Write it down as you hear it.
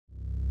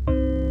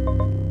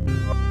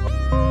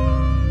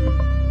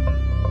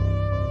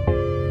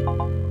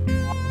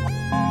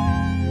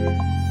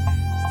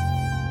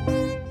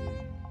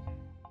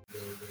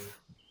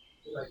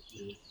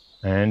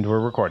And we're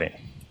recording.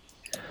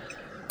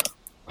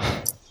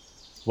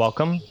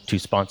 Welcome to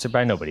Sponsored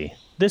by Nobody.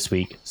 This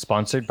week,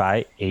 sponsored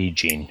by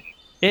Aging.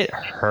 It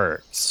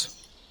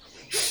hurts.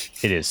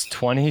 It is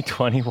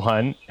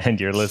 2021,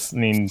 and you're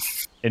listening.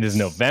 It is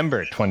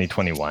November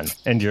 2021,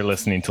 and you're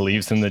listening to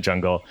Leaves in the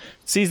Jungle,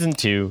 Season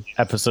 2,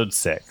 Episode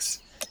 6.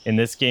 In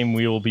this game,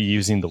 we will be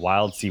using the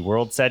Wildsea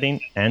world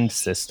setting and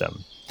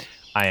system.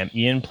 I am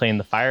Ian playing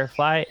the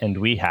Firefly, and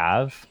we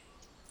have...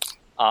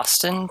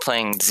 Austin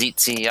playing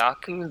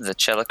Zitziyaku, the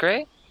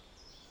Chelicray.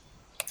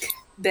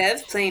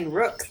 Bev playing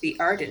Rook, the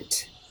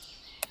Ardent.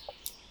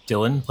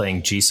 Dylan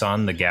playing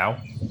Jisan, the Gao.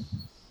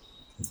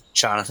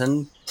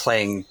 Jonathan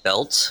playing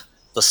Belt,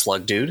 the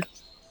Slug Dude.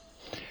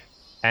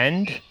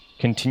 And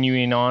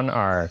continuing on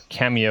our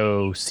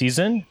cameo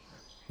season,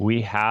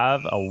 we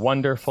have a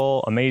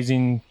wonderful,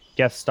 amazing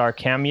guest star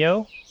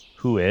cameo,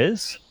 who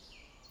is...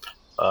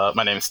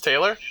 My name is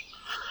Taylor.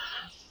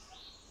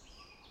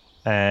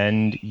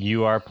 And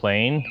you are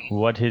playing,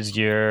 what is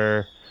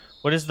the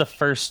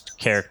first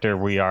character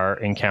we are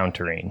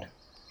encountering?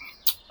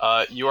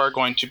 You are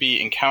going to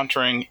be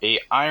encountering a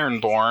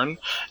Ironborn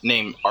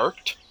named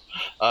Arct,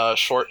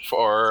 short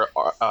for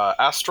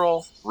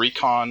Astral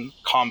Recon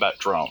Combat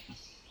Drone.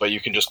 But you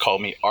can just call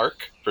me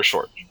Arc for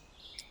short.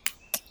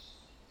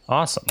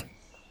 Awesome.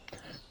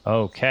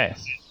 Okay.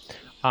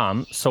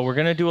 So we're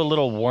going to do a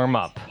little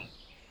warm-up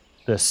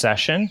this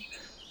session.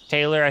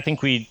 Taylor, I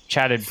think we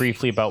chatted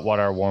briefly about what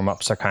our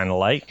warm-ups are kind of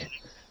like.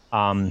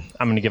 I'm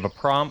going to give a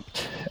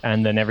prompt,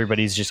 and then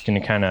everybody's just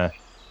going to kind of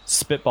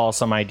spitball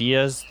some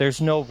ideas.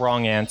 There's no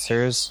wrong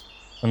answers,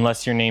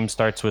 unless your name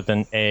starts with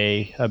an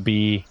A, a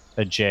B,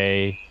 a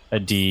J, a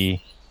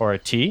D, or a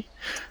T.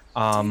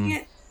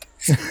 My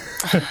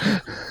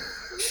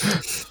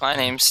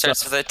name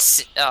starts with a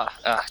T.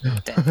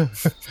 Damn.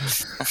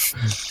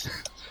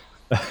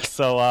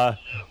 So,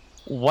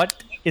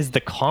 what is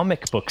the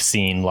comic book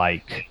scene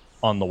like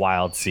on the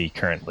Wildsea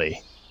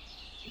currently?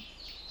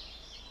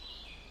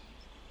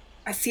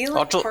 I feel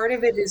like part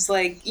of it is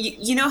like,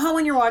 you know how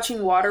when you're watching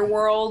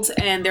Waterworld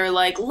and they're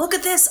like, look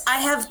at this, I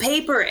have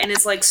paper, and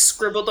it's like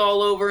scribbled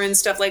all over and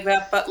stuff like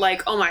that, but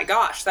like, oh my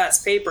gosh,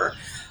 that's paper.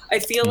 I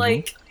feel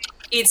like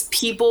it's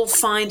people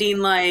finding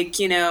like,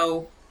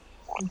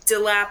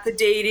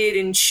 dilapidated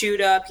and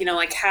chewed up,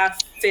 like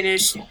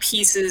half-finished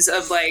pieces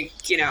of like,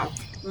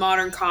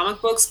 modern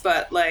comic books,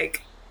 but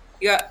like,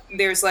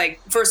 there's like,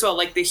 first of all,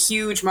 like the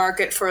huge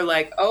market for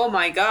like, oh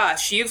my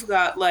gosh, you've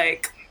got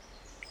like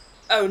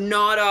a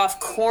gnawed off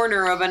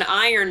corner of an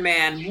Iron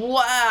Man.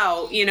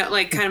 Wow.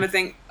 Like kind of a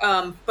thing.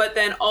 But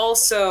then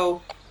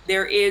also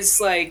there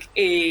is like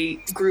a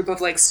group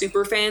of like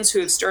super fans who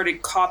have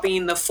started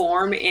copying the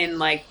form in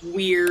like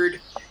weird,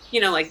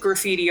 like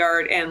graffiti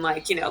art and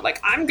like,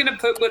 like I'm going to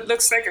put what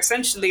looks like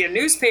essentially a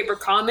newspaper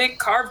comic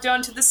carved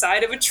onto the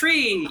side of a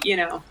tree,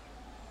 kind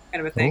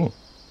of a thing.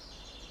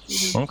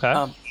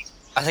 Okay.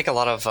 I think a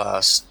lot of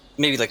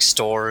maybe like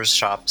stores,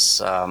 shops,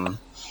 and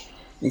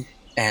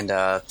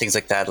things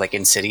like that, like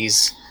in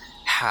cities,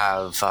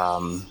 have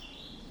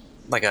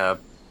like a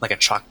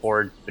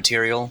chalkboard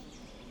material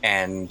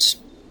and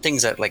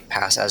things that like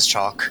pass as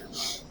chalk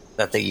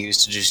that they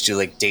use to just do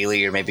like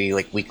daily or maybe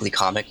like weekly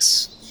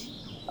comics.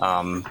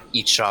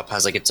 Each shop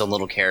has like its own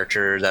little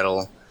character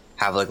that'll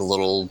have like a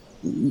little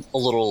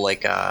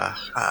like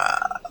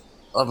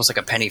almost like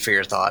a penny for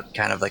your thought,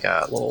 kind of like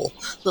a little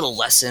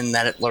lesson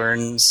that it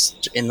learns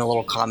in the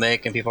little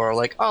comic, and people are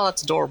like, oh,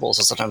 that's adorable.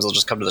 So sometimes they'll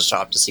just come to the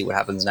shop to see what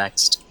happens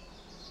next.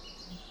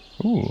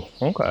 Ooh,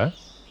 okay.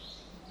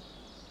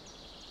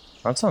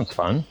 That sounds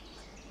fun.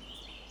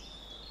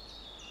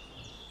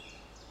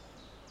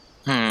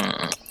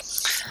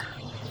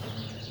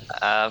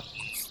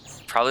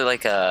 Probably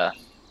like a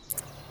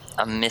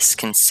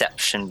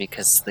misconception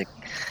because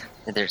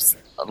there's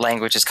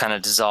language is kind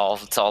of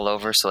dissolved. It's all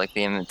over. So like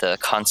the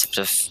concept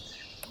of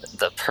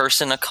the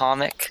person a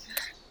comic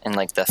and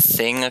like the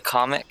thing a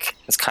comic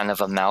is kind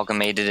of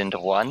amalgamated into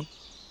one.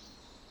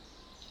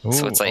 Ooh,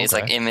 so it's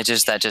like okay.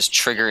 images that just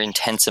trigger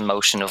intense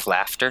emotion of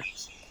laughter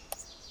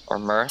or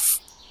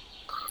mirth.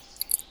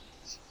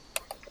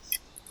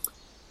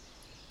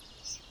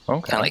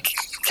 Okay. Kind of like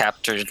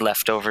captured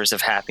leftovers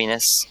of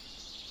happiness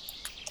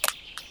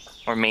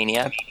or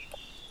mania.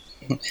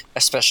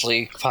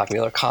 Especially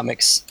popular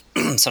comics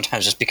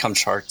sometimes just become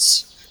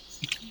charts.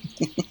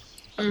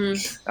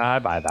 I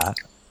buy that.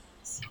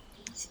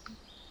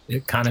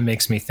 It kind of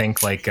makes me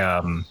think like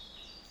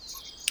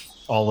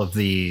all of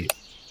the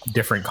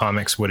different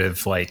comics would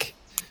have like,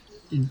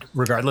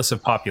 regardless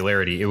of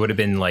popularity, it would have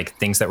been like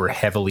things that were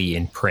heavily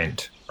in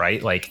print,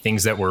 right? Like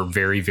things that were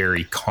very,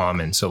 very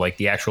common. So like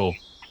the actual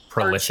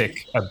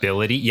prolific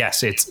ability.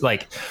 Yes, it's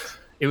like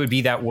it would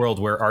be that world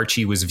where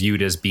Archie was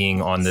viewed as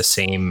being on the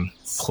same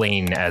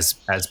plane as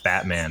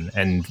Batman,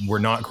 and we're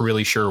not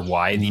really sure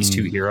why these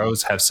two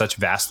heroes have such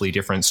vastly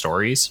different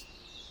stories.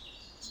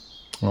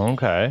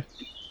 Okay.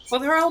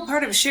 Well, they're all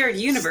part of a shared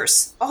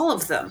universe. All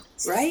of them,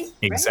 right?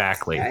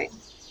 Exactly. Right?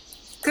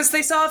 Because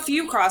they saw a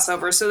few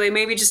crossovers, so they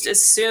maybe just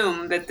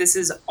assume that this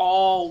is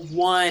all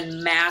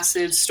one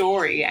massive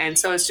story. And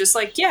so it's just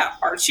like, yeah,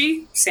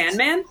 Archie,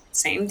 Sandman,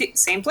 same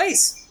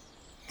place.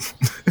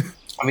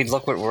 I mean,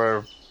 look at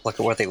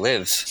where they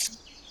live.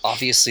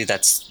 Obviously,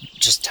 that's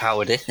just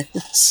how it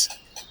is.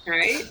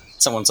 Right?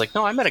 Someone's like,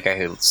 no, I met a guy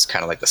who's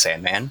kind of like the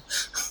Sandman.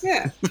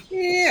 Yeah.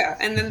 Yeah.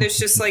 And then there's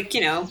just like,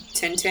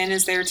 Tintin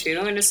is there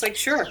too. And it's like,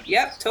 sure.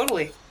 Yep,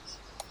 totally.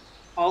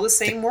 All the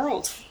same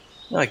world.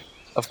 Like,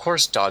 of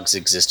course dogs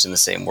exist in the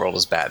same world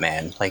as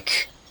Batman.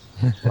 Like,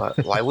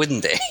 why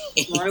wouldn't they?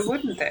 Why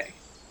wouldn't they?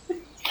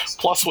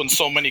 Plus, when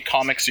so many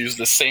comics use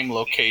the same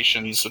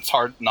locations, it's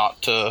hard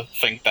not to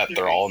think that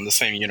they're all in the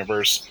same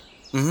universe.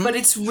 Mm-hmm. But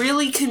it's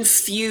really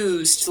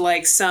confused,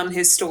 like, some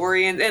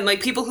historians and,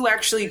 like, people who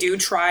actually do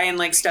try and,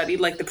 like, study,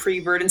 like, the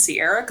pre-Verdancy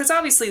era, because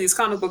obviously these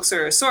comic books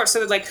are a source, so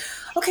they're like,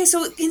 okay,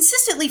 so it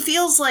consistently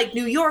feels like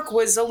New York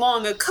was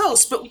along a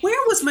coast, but where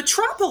was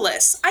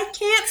Metropolis? I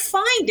can't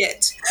find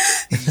it.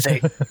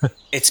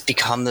 It's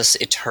become this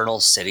eternal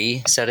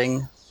city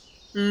setting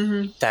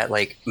that,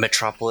 like,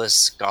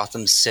 Metropolis,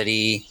 Gotham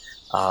City,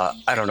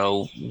 I don't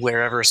know,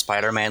 wherever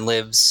Spider-Man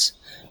lives,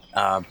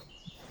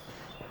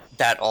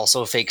 that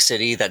also fake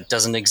city that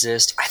doesn't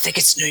exist. I think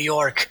it's New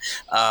York.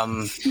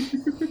 Like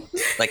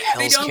Hell's Kitchen.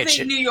 They don't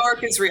think New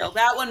York is real.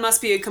 That one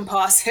must be a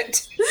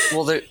composite.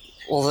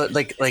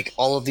 like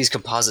all of these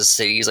composite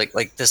cities,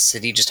 like this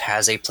city just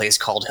has a place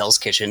called Hell's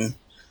Kitchen.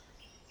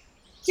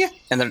 Yeah.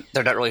 And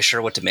they're not really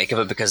sure what to make of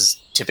it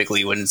because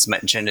typically when it's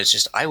mentioned, it's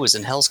just, I was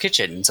in Hell's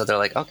Kitchen. So they're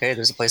like, okay,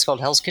 there's a place called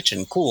Hell's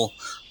Kitchen. Cool.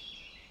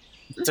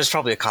 There's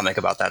probably a comic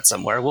about that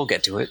somewhere. We'll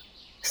get to it.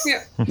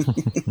 Yeah.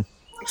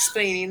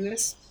 Explaining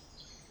this.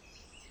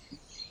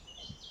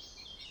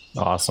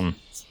 Awesome.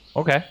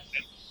 Okay.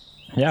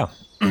 Yeah.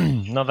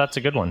 No, that's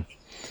a good one.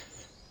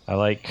 I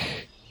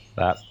like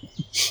that.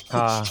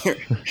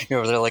 You're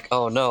over there like,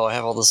 oh no, I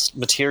have all this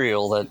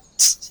material that...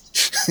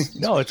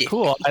 No, it's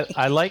cool.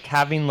 I like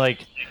having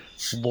like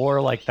lore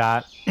like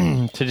that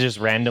to just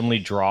randomly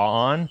draw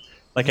on.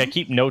 Like I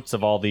keep notes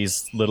of all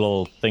these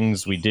little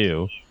things we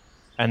do,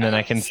 and then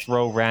I can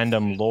throw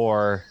random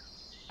lore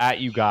at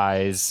you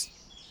guys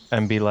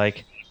and be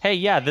like, hey,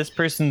 yeah, this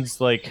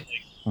person's like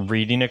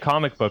reading a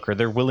comic book, or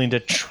they're willing to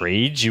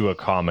trade you a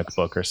comic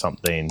book or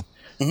something.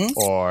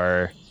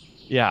 Or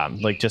yeah,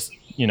 like just,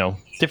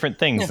 different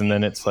things. And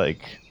then it's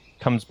like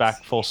comes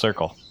back full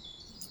circle.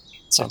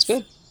 Sounds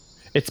good.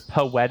 It's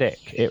poetic.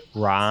 It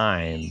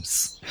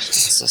rhymes.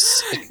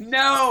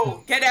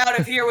 No, get out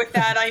of here with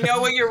that. I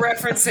know what you're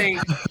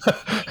referencing.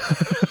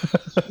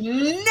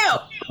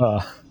 No.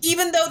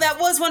 Even though that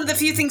was one of the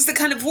few things that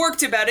kind of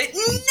worked about it.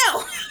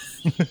 No.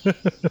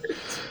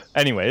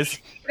 Anyways.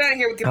 Get out of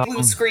here with your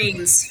blue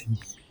screens.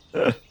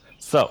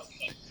 So,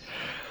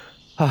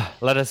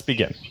 let us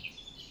begin.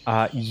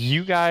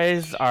 You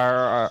guys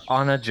are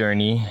on a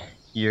journey.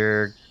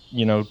 You're,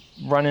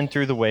 running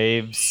through the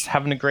waves,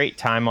 having a great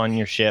time on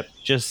your ship,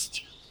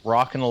 just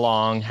rocking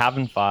along,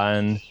 having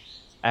fun.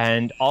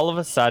 And all of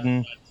a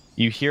sudden,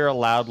 you hear a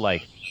loud,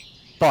 like,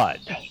 thud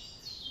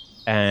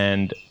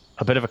and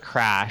a bit of a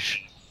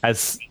crash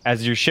as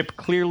your ship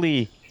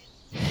clearly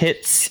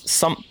hits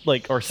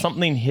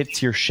something hits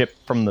your ship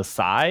from the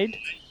side.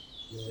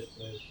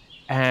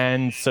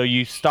 And so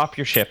you stop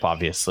your ship,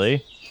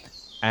 obviously.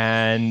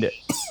 And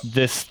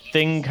this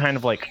thing kind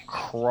of like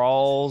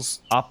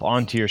crawls up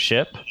onto your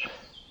ship.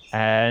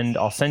 And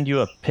I'll send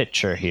you a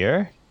picture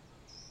here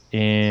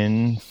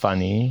in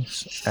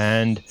funnies.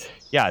 And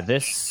yeah,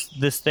 this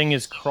thing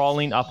is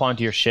crawling up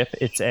onto your ship.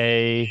 It's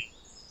a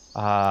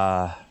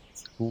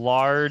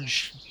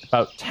large,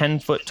 about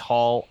 10-foot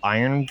tall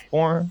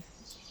ironbound,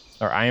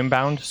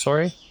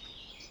 sorry.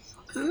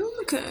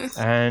 Okay.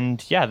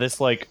 And yeah,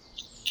 this like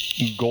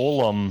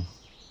golem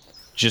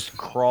just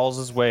crawls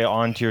his way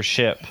onto your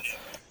ship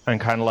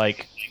and kind of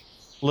like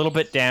a little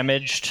bit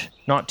damaged,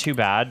 not too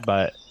bad,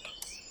 but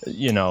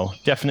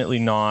definitely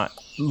not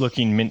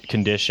looking mint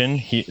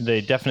condition. They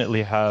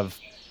definitely have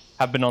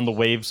been on the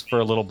waves for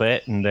a little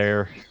bit, and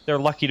they're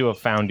lucky to have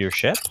found your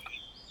ship.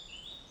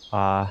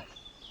 Yeah.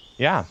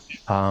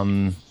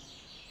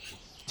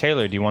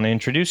 Taylor, do you want to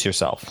introduce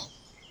yourself?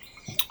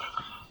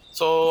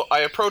 So I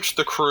approached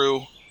the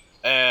crew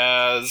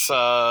as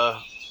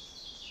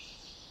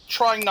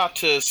trying not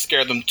to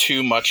scare them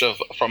too much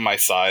from my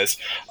size.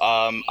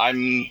 I'm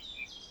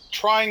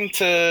trying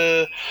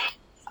to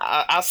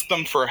ask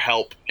them for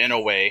help in a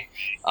way.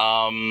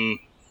 Yeah,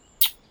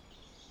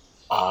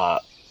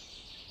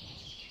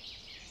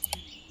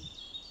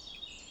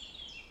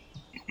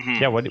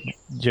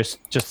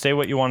 just say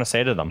what you want to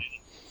say to them.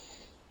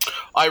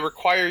 I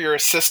require your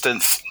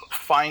assistance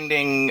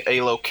finding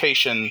a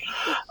location.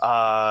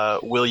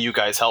 Will you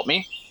guys help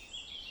me?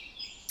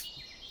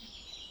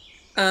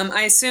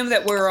 I assume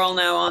that we're all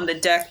now on the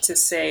deck to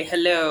say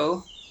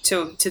hello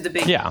to the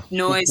big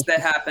noise that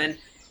happened.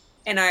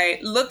 And I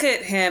look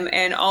at him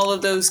and all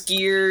of those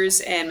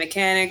gears and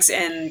mechanics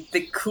and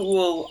the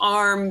cool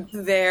arm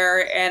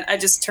there, and I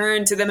just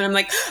turn to them and I'm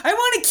like, I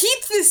want to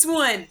keep this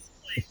one!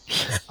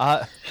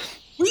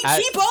 We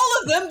keep all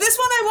of them. This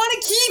one I want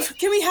to keep.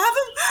 Can we have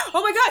him?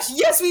 Oh my gosh,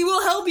 yes, we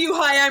will help you.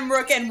 Hi, I'm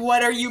Rook, and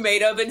what are you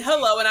made of? And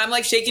hello, and I'm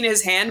like shaking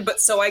his hand,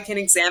 but so I can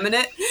examine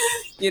it.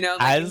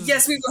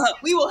 Yes, we will help.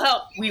 We will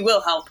help. We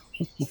will help.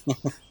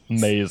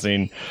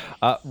 Amazing.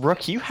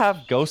 Rook, you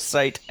have Ghost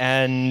Sight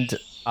and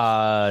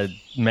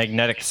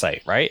Magnetic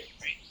Sight, right?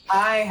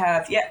 I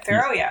have,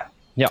 Pharaoh, yeah.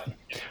 Yep.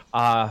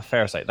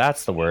 Farasight,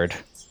 that's the word.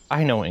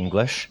 I know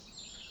English.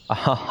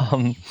 I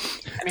mean,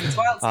 it's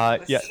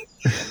wild. Yeah.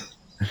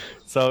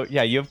 So,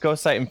 yeah, you have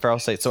Ghost Sight and Feral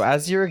Sight. So,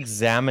 as you're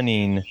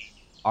examining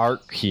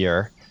Ark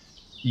here,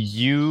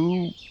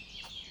 you,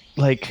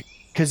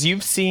 because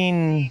you've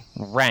seen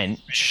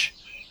Wrench,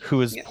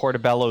 who is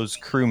Portobello's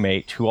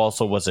crewmate, who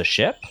also was a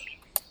ship.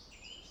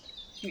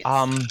 Yes.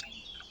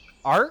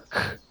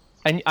 Ark,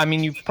 and I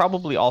mean, you've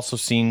probably also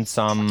seen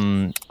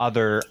some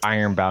other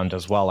Ironbound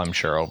as well, I'm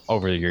sure,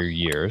 over your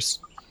years.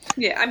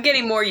 Yeah, I'm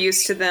getting more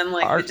used to them.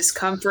 The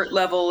discomfort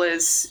level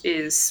is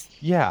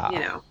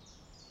yeah.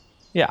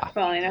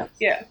 Falling out.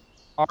 Yeah.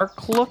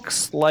 Ark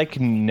looks like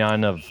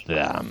none of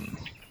them.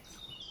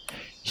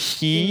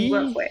 In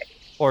what way?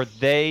 Or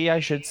they,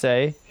 I should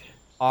say,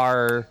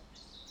 are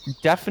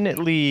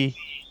definitely,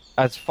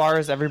 as far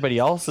as everybody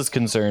else is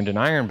concerned, in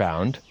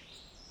Ironbound.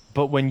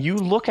 But when you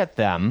look at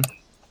them,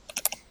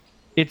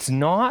 it's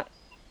not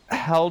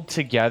held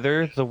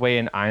together the way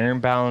an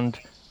Ironbound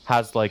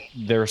has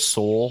their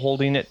soul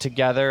holding it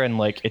together, and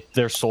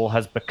their soul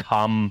has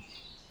become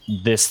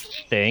this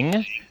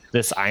thing,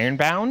 this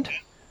Ironbound.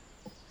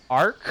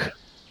 Ark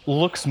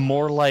looks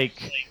more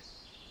like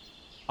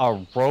a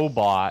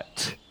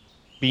robot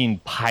being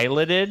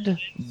piloted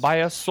by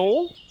a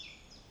soul,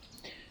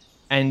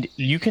 and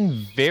you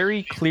can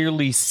very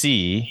clearly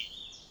see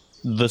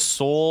the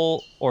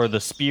soul or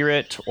the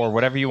spirit or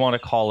whatever you want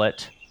to call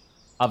it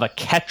of a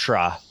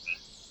Ketra,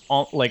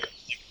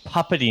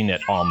 puppeting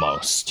it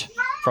almost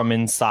from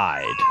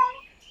inside.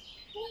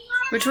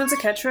 Which one's a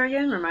Ketra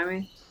again? Remind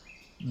me.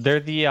 They're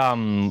the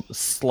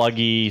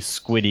sluggy,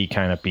 squiddy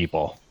kind of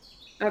people.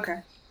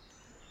 Okay.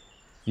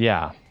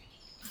 Yeah.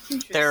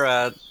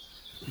 They're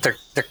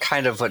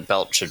kind of what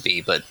Belt should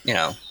be, but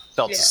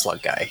Belt's a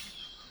slug guy.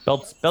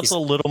 Belt's a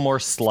little more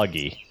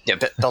sluggy. Yeah,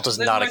 Belt is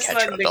not a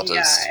Ketra. Belt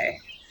is.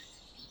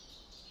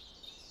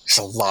 There's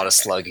a lot of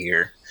slug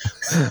here.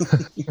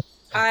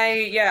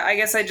 I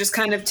guess I just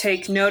kind of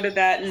take note of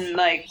that and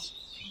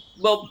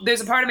there's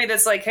a part of me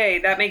that's like, hey,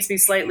 that makes me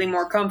slightly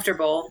more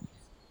comfortable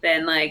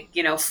than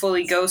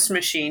fully Ghost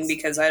Machine,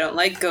 because I don't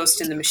like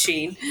Ghost in the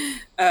Machine,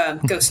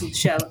 Ghost in the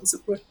Shell, as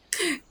it were.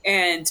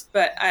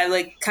 But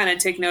I kind of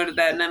take note of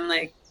that, and I'm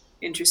like,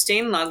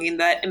 interesting, logging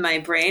that in my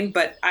brain.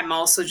 But I'm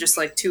also just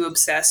too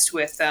obsessed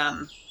with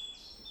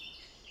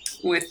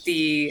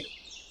the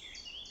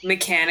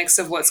mechanics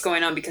of what's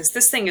going on, because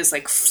this thing is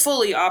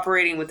fully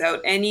operating without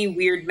any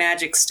weird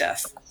magic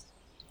stuff.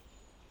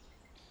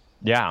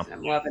 Yeah, and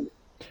I'm loving it,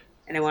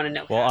 and I want to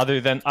know. Well,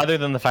 other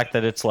than the fact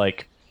that it's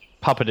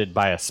puppeted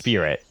by a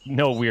spirit,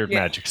 no weird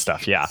magic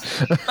stuff. Yeah,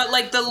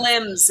 but the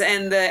limbs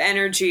and the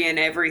energy and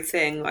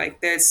everything,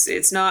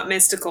 it's not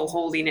mystical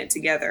holding it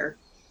together.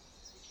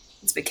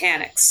 It's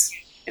mechanics,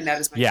 and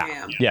that is my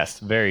jam. Yes,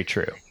 very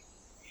true.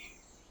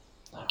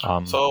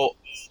 So,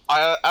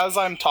 as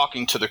I'm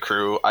talking to the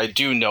crew, I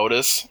do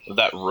notice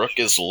that Rook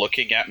is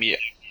looking at me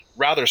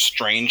rather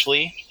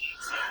strangely,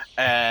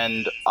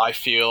 and I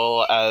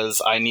feel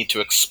as I need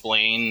to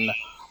explain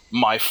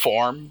my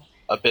form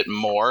a bit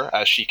more,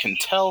 as she can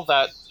tell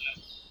that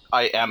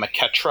I am a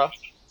Ketra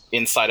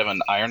inside of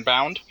an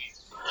Ironbound.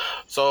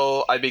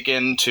 So I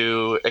begin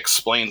to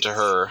explain to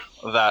her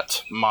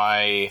that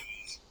my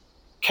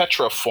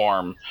Ketra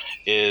form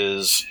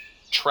is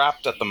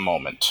trapped at the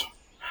moment,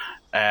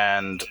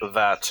 and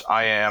that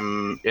I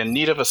am in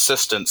need of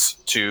assistance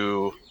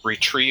to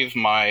retrieve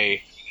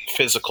my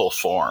physical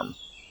form.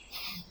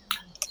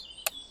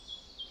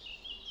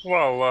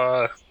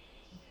 Well,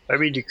 I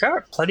mean, you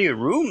got plenty of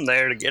room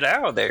there to get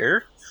out of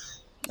there.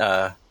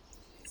 I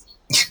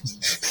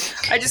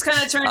just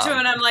kind of turn to him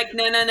and I'm like,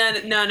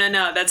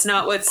 no, that's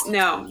not what's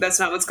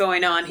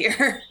going on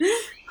here.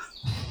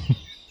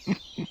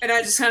 And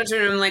I just kind of turn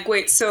to him and I'm like,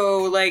 wait,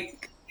 so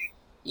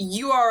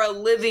you are a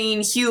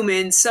living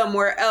human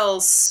somewhere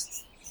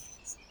else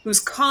whose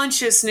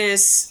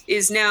consciousness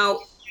is now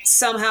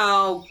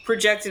somehow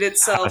projected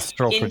itself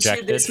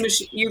into this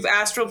machine. You've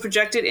astral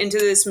projected into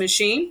this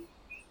machine?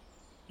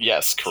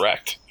 Yes,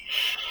 correct.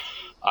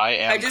 I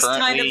am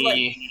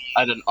currently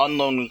at an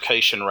unknown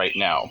location right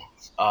now.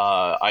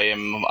 I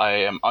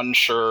am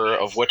unsure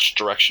of which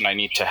direction I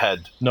need to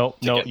head. No,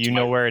 you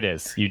know where it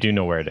is. You do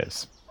know where it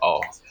is.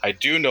 Oh, I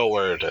do know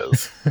where it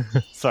is.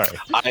 Sorry.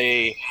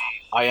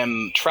 I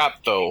am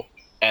trapped, though,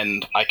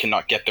 and I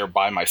cannot get there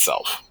by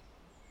myself.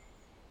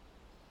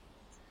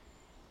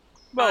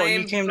 Well,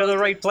 you came to the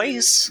right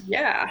place.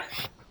 Yeah.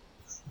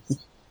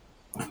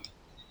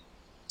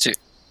 Dude,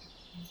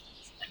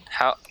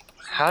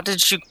 how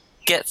did you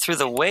get through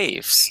the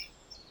waves?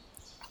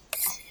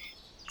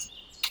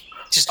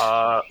 Just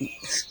I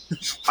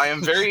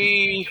am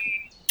very,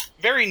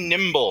 very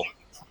nimble,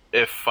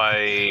 if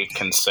I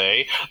can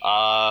say.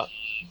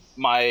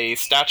 My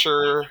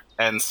stature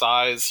and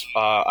size,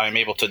 I'm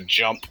able to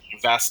jump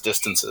vast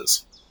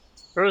distances.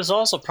 There was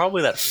also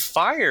probably that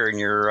fire in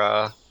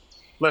your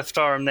left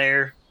arm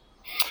there.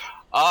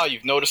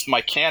 You've noticed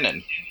my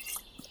cannon.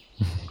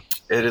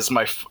 It is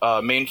my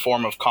main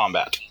form of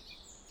combat.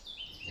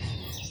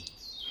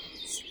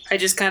 I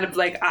just kind of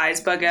like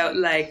eyes bug out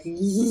like.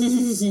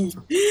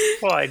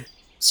 Well, I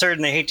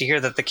certainly hate to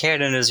hear that the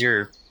cannon is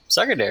your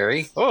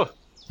secondary. Oh,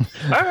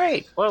 all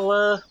right.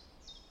 Well,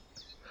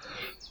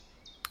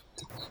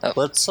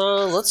 let's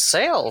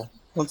sail.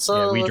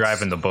 We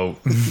drive in the boat.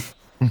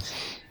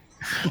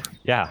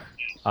 Yeah.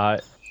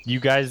 You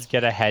guys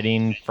get a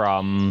heading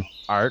from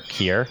Ark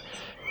here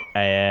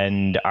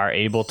and are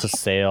able to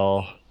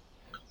sail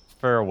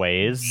for a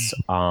ways,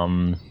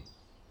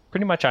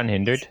 pretty much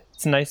unhindered.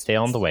 It's a nice day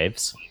on the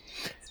waves.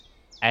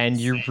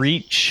 And you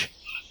reach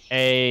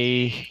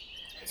a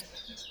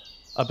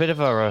bit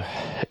of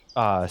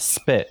a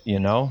spit,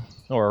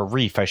 or a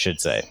reef, I should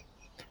say.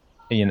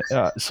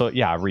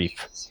 A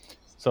reef.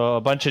 So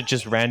a bunch of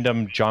just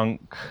random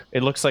junk.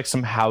 It looks like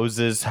some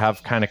houses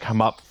have kind of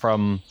come up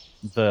from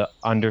the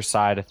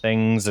underside of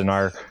things and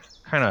are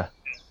kind of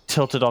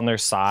tilted on their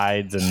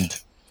sides,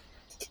 and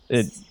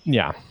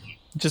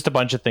just a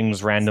bunch of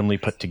things randomly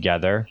put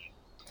together.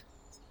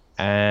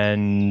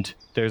 And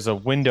there's a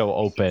window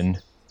open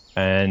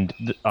and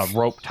a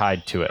rope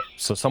tied to it.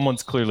 So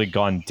someone's clearly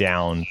gone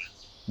down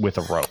with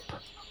a rope.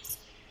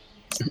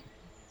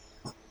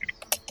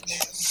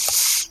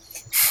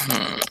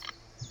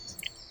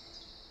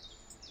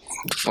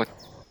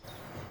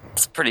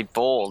 It's pretty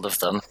bold of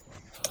them.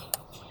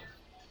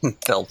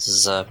 Belt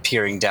is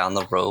peering down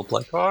the rope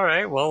like, All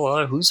right.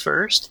 Well, who's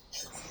first?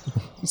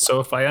 So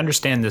if I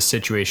understand this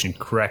situation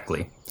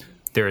correctly,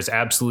 there is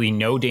absolutely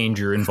no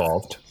danger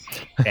involved,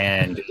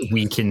 and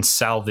we can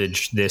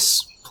salvage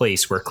this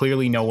place where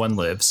clearly no one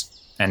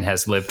lives and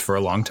has lived for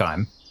a long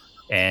time,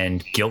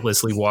 and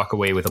guiltlessly walk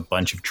away with a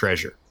bunch of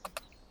treasure.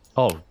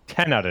 Oh,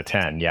 10 out of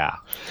 10, yeah.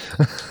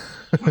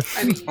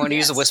 I mean, I'm going to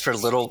use the whisper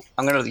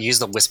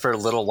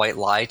little white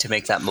lie to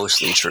make that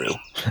mostly true.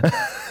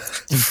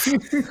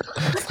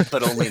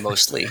 But only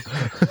mostly.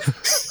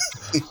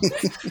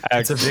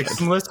 It's a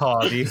victimless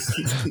hobby.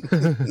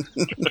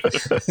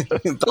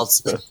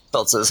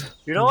 Belt says,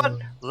 You know what?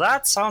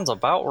 That sounds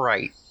about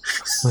right.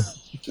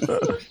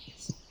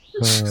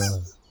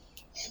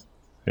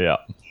 Yeah.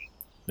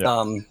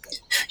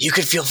 you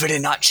could feel free to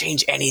not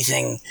change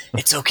anything.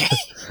 It's okay.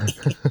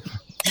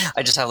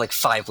 I just have like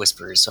 5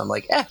 whispers, so I'm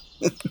like,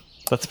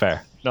 That's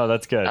fair. No,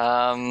 that's good.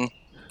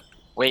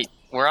 Wait,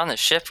 we're on the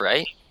ship,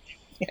 right?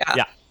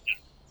 Yeah.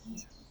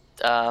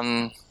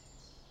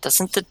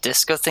 Doesn't the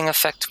disco thing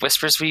affect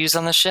whispers we use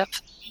on the ship?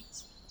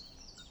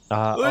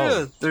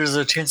 There's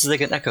a chance they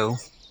can echo.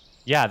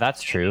 Yeah,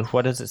 that's true.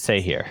 What does it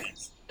say here?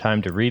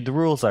 Time to read the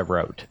rules I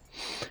wrote.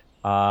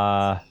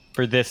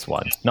 For this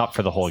one, not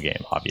for the whole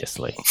game,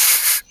 obviously.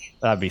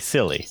 That'd be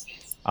silly.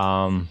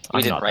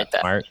 We didn't write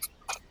that.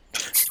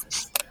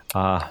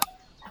 Smart.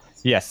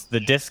 Yes, the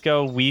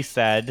disco, we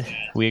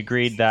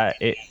agreed that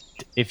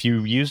if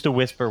you used a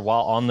whisper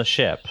while on the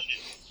ship,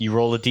 you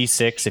roll a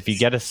d6. If you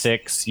get a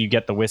 6, you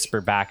get the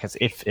whisper back as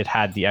if it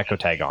had the echo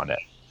tag on it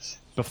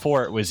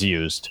before it was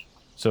used.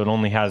 So it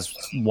only has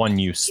 1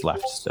 use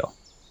left still.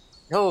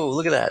 Oh,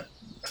 look at that.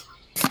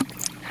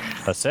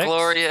 A 6?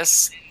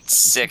 Glorious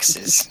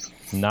 6s.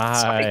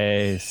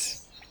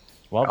 Nice.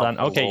 Well done.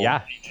 Okay,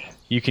 yeah.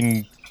 You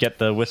can get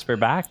the whisper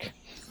back.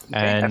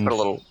 And I put a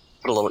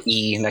little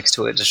E next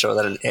to it to show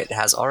that it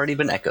has already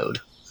been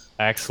echoed.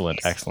 Excellent.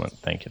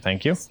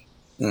 Thank you.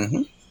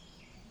 Mm-hmm.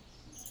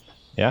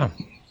 Yeah.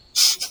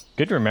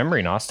 Good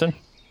remembering, Austin.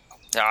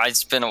 Yeah,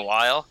 it's been a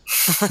while.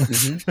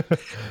 Mm-hmm.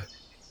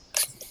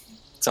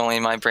 It's only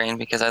in my brain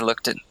because I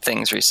looked at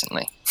things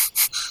recently.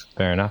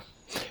 Fair enough.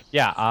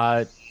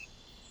 Yeah,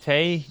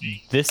 Tay,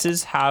 this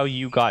is how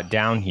you got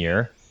down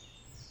here,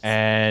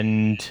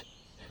 and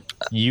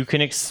you can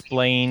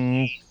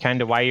explain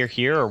kind of why you're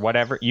here or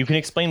whatever. You can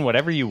explain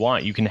whatever you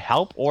want. You can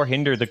help or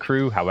hinder the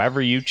crew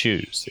however you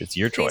choose. It's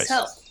your choice. Please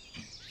help.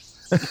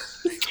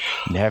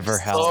 Never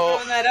help.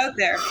 Throwing that out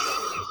there.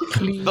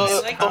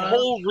 The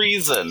whole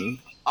reason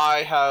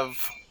I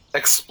have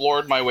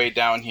explored my way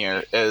down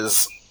here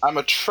is I'm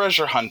a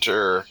treasure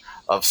hunter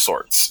of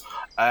sorts,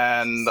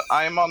 and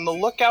I'm on the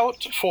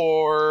lookout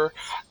for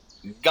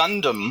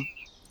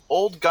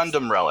old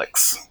Gundam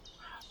relics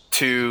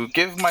to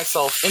give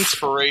myself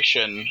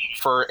inspiration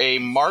for a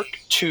Mark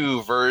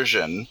II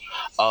version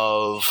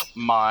of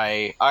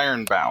my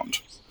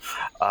Ironbound.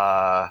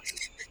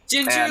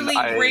 Gingerly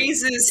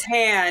raises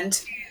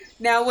hand.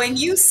 Now, when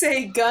you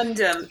say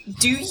Gundam,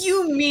 do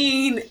you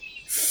mean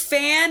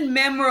fan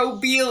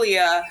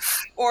memorabilia,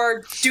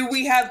 or do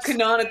we have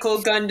canonical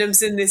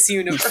Gundams in this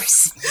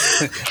universe?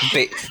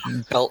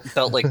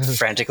 Belt like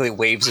frantically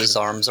waves his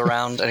arms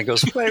around and he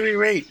goes,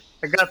 Wait.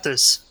 I got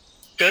this.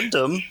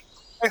 Gundam?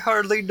 I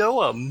hardly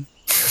know him.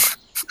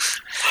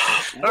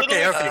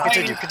 Okay,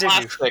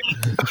 continue.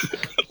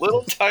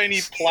 little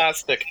tiny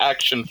plastic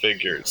action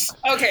figures.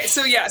 Okay,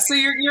 so yeah, so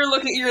you're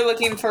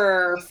looking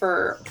for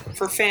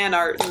fan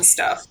art and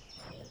stuff.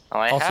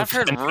 Well, I Also, have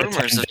heard pretend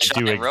rumors of they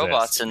do giant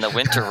robots exist. in the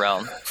Winter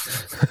Realm.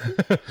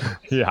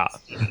 Yeah.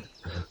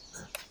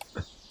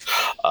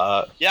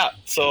 Yeah,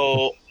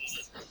 so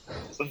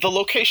the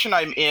location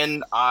I'm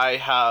in, I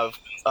have,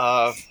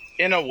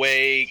 in a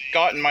way,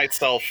 gotten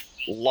myself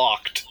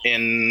locked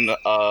in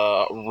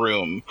a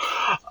room.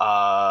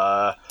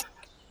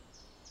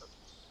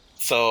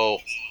 So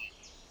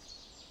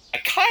I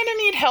kind of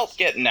need help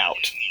getting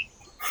out.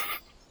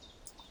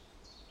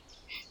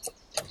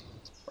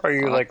 Are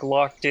you like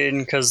locked in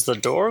because the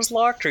door's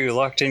locked, or are you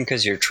locked in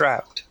because you're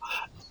trapped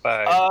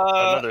by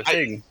another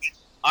thing?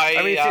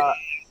 I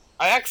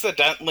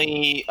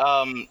accidentally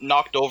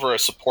knocked over a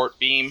support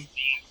beam,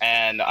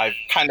 and I've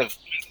kind of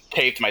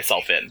caved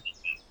myself in.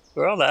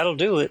 Well, that'll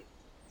do it.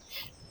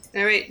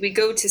 All right, we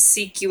go to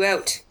seek you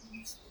out.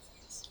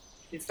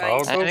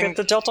 I'll go get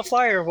the Delta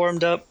Flyer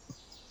warmed up.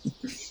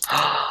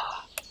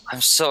 I'm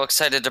so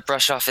excited to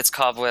brush off its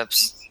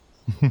cobwebs.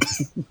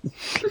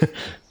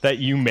 That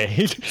you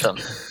made? Them.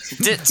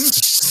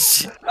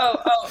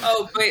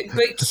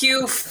 But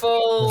cue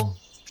full,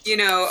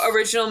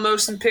 original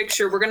motion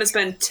picture. We're gonna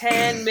spend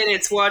 10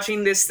 minutes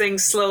watching this thing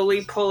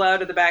slowly pull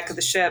out of the back of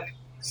the ship.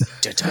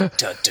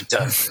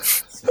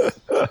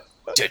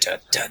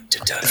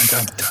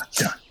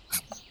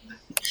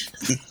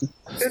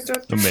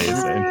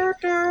 Amazing.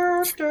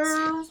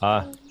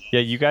 Yeah,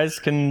 you guys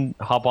can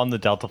hop on the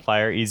Delta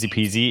Flyer easy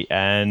peasy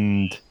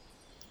and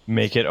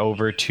make it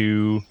over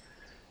to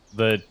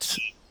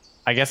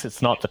I guess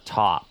it's not the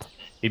top.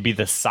 It'd be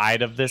the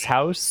side of this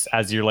house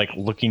as you're like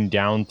looking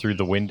down through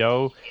the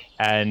window,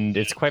 and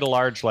it's quite a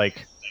large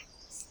like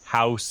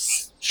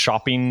house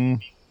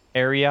shopping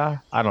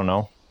area. I don't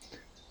know.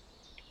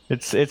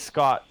 It's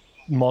got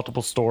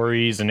multiple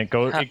stories, and it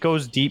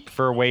goes deep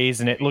for a ways,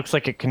 and it looks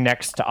like it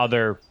connects to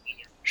other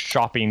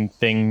shopping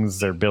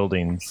things or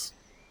buildings.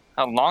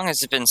 How long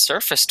has it been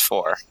surfaced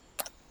for?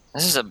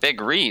 This is a big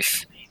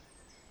reef.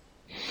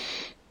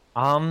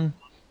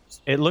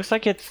 It looks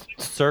like it's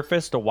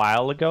surfaced a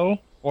while ago,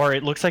 or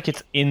it looks like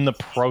it's in the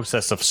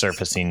process of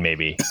surfacing,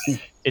 maybe.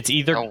 It's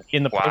either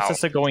in the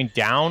process of going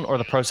down or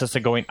the process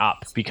of going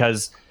up,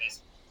 because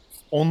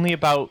only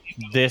about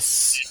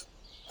this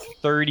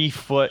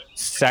 30-foot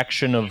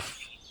section of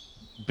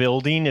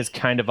building is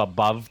kind of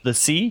above the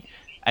sea,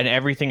 and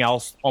everything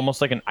else,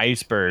 almost like an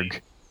iceberg,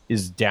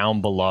 is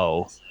down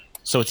below.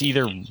 So it's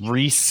either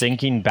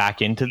re-sinking back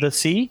into the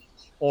sea,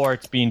 or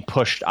it's being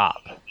pushed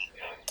up.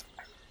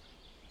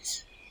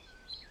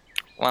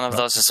 One of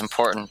those is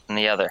important than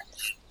the other.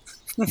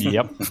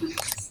 Yep.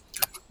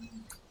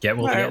 Get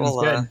well, Alright, well,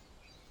 good.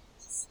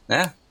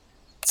 Yeah.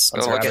 Let's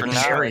Let's go have for it.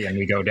 now. Area and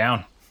we go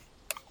down.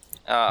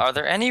 Are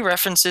there any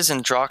references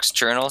in Drock's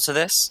journal to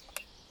this?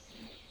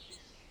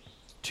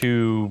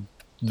 To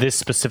this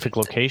specific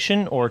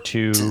location, or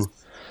to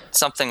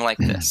Something like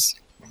this.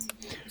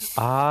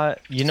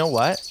 you know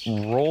what?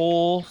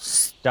 Roll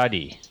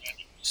study.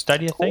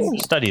 Study a thing?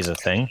 Study's a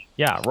thing.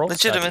 Yeah, roll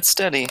Legitimate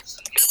study.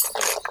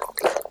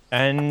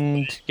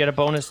 and get a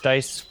bonus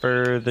dice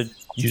for the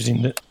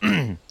using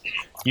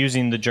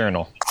the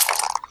journal.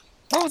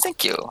 Oh,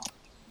 thank you.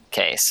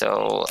 Okay,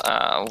 so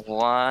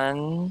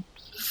 1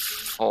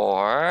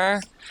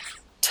 for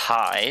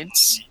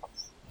tides,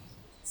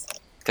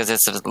 because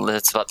it's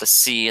about the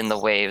sea and the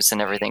waves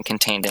and everything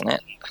contained in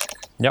it.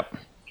 Yep.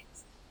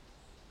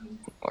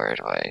 Where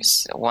do I?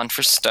 1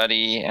 for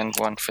study and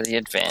 1 for the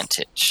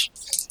advantage.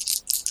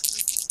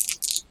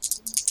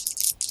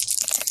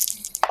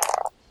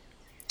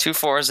 2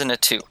 4s and a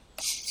 2.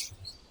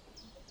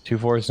 2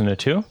 4s and a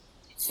 2.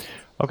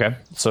 Okay,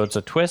 so it's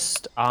a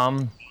twist.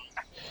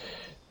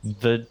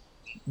 The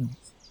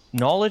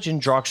knowledge in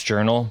Drock's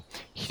journal,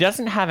 he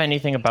doesn't have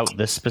anything about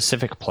this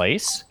specific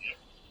place,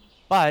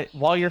 but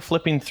while you're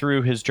flipping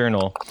through his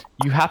journal,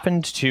 you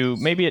happened to,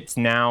 maybe it's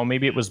now,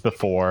 maybe it was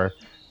before,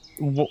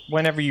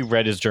 whenever you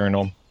read his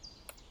journal,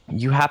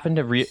 you happen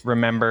to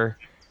remember,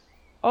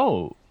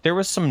 oh, there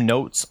was some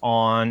notes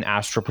on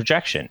astral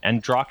projection,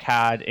 and Drock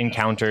had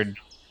encountered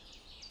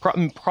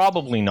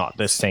probably not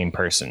this same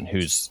person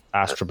who's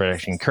astral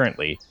projecting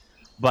currently,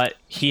 but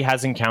he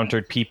has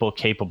encountered people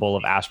capable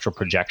of astral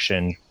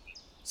projection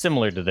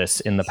similar to this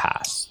in the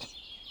past.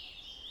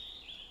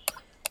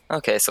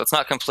 Okay, so it's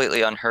not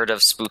completely unheard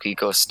of spooky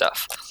ghost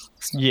stuff.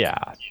 Yeah.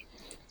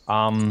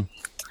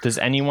 Does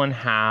anyone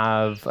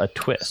have a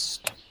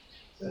twist?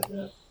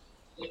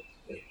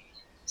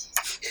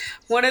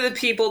 One of the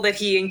people that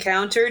he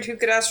encountered who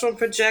could astral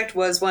project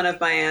was one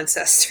of my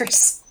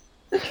ancestors.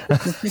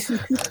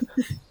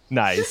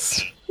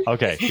 Nice.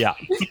 Okay, yeah.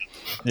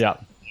 Yeah.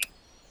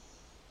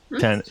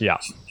 10, yeah.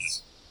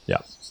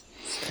 Yeah.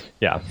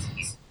 Yeah.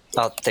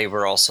 They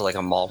were also like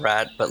a mall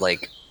rat, but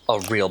like a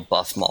real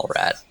buff mall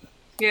rat.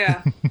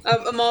 Yeah,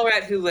 a mall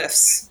rat who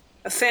lifts.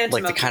 A phantom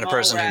Like the of kind a of mall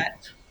person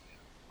rat.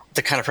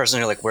 The kind of person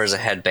who like wears a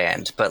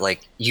headband, but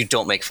like you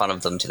don't make fun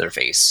of them to their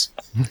face.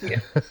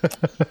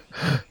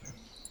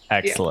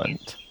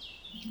 Excellent.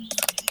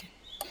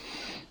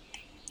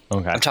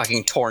 Okay. I'm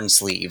talking torn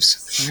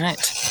sleeves. All right.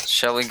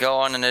 Shall we go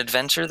on an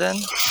adventure then?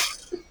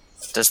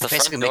 Does the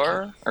front Basically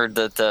door or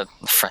the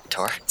front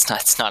door?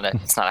 It's not a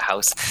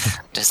house.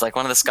 Does like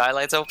one of the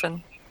skylights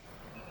open?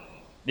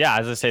 Yeah,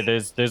 as I say,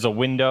 there's a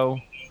window,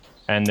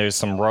 and there's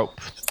some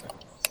rope.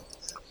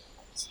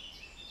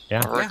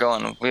 Yeah. We're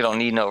going. We don't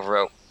need no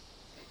rope.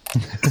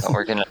 But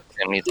we're gonna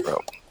need the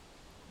rope.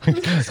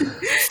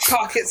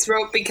 Pockets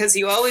rope because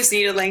you always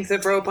need a length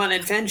of rope on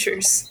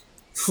adventures.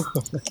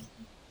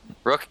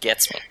 Rook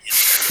gets me.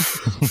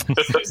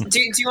 Do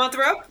you want the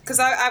rope? Because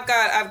I've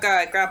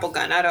got grapple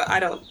gun. I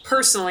don't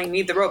personally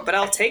need the rope, but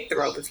I'll take the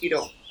rope if you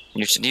don't.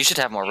 You should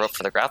have more rope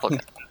for the grapple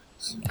gun.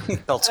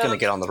 Belt's gonna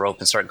get on the rope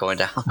and start going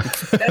down.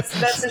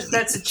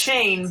 That's a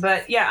chain,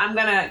 but yeah, I'm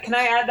gonna. Can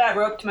I add that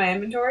rope to my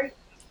inventory?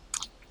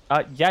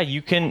 Yeah,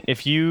 you can.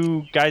 If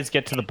you guys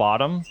get to the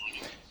bottom,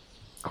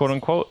 quote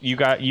unquote, you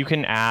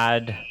can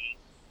add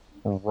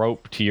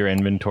rope to your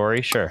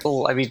inventory. Sure.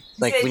 Well, I mean,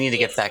 like we need to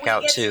get back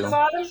out too.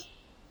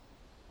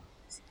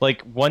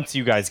 Like once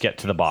you guys get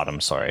to the bottom,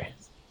 sorry.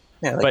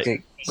 Yeah,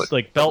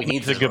 Like Belt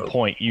needs a good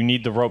point. You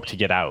need the rope to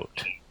get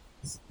out.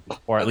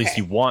 Or at least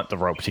you want the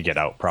rope to get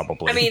out,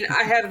 probably. I mean,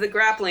 I have the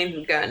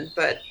grappling gun,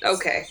 but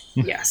okay,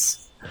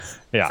 yes.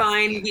 Yeah.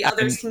 Fine, the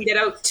others can get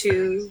out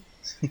too.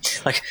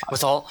 Like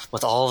with all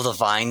of the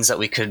vines that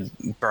we could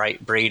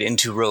braid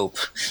into rope.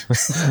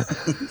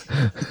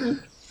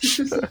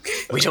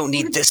 We don't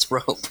need this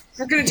rope.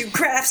 We're gonna do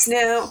crafts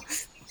now.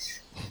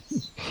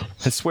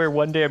 I swear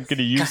one day I'm going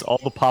to use all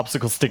the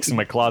popsicle sticks in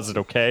my closet,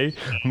 okay?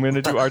 I'm going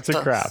to do arts and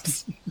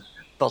crafts.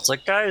 Belt's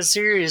like, guys,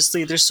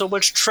 seriously, there's so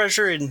much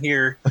treasure in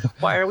here.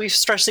 Why are we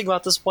stressing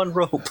about this one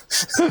rope?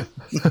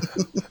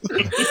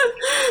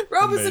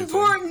 Rope is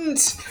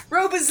important.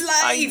 Rope is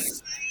life.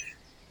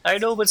 I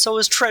know, but so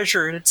is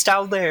treasure, and it's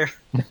down there.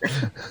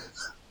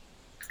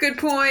 Good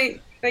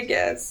point, I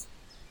guess.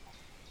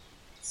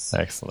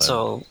 Excellent.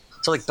 So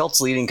like Belt's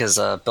leading because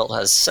Belt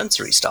has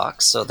sensory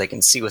stocks, so they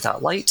can see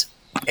without light,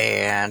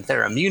 and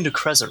they're immune to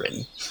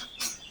Krezerin.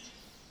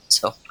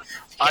 So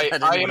I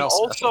am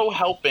also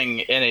helping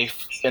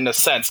in a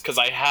sense because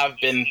I have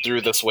been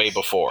through this way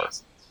before.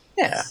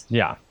 Yeah.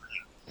 Yeah.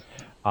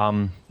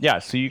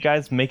 So you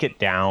guys make it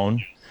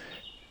down,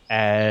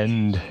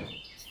 and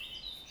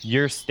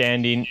you're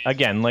standing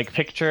again. Like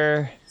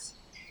picture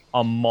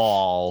a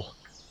mall,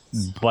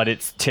 but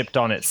it's tipped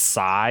on its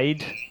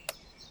side.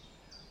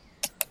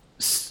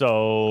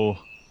 So,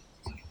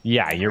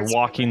 yeah, you're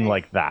walking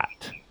like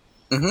that.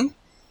 Mm-hmm.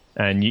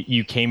 And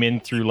you came in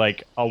through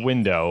like a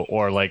window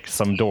or like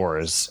some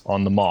doors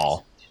on the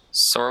mall.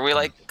 So are we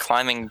like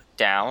climbing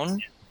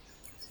down,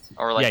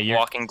 or like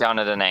walking down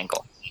at an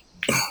angle?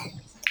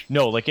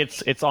 No, like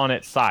it's on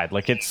its side.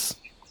 Like it's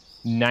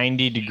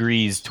 90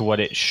 degrees to what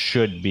it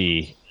should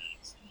be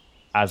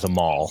as a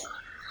mall.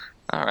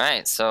 All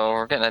right, so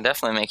we're gonna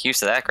definitely make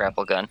use of that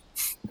grapple gun.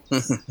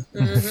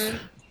 Mm-hmm.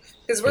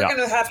 Because we're going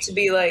to have to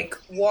be, like,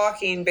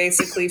 walking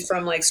basically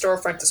from, like,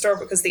 storefront to store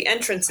because the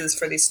entrances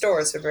for these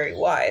stores are very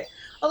wide.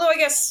 Although, I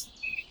guess...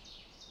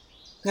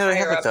 Yeah, they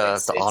have, like,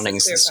 the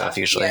awnings and stuff,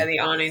 usually. Yeah, the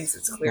awnings,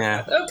 it's clear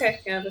path. Okay,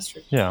 yeah, that's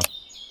true. Yeah.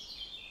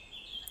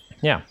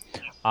 Yeah.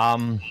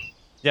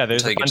 There's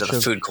Until you get to the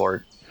food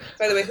court.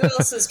 By the way, who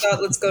else has got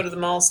Let's Go to the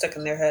Mall stuck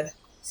in their head?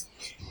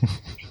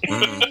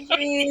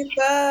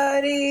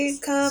 Everybody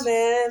come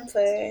and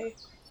play.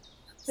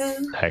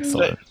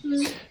 Excellent.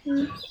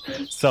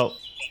 So...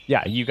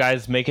 yeah, you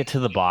guys make it to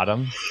the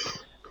bottom,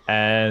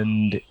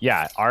 and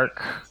yeah,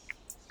 Ark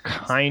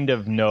kind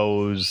of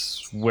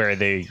knows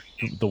the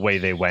way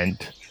they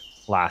went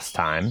last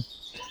time.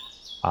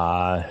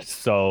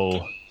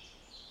 So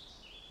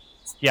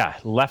yeah,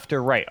 left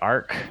or right,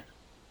 Ark?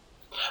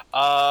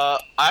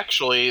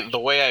 Actually, the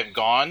way I've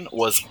gone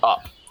was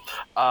up.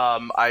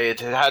 I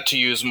had to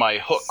use my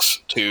hooks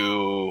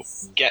to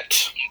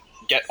get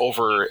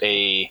over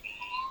a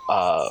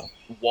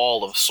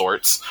wall of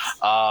sorts,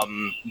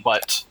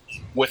 but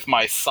with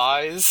my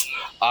size,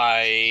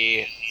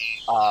 I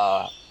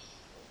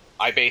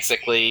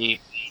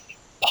basically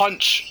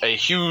punch a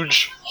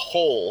huge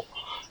hole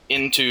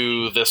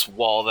into this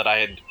wall that I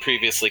had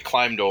previously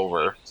climbed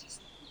over,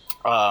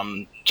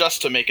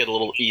 just to make it a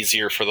little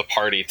easier for the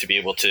party to be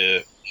able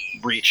to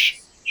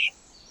reach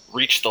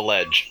the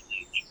ledge.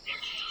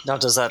 Now,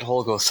 does that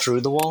hole go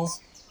through the wall?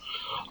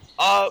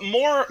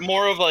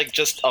 More of like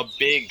just a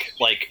big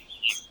like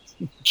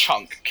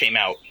chunk came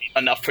out,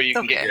 enough for you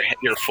can get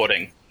your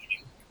footing.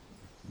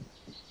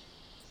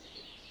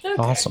 Okay.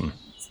 Awesome.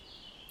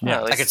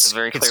 Yeah, I could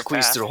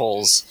squeeze through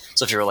holes.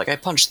 So if you were like, I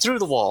punched through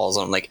the walls,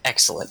 I'm like,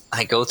 excellent.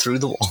 I go through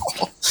the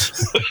wall.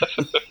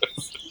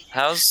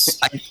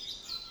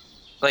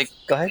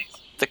 Go ahead.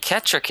 The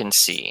catcher can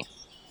see,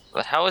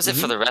 but how is it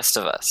for the rest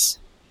of us?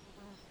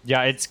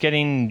 Yeah, it's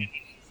getting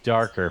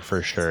darker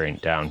for sure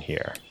down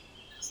here.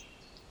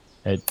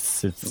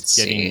 It's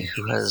getting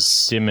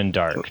dim and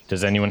dark.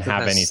 Does anyone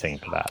have anything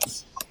for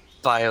that?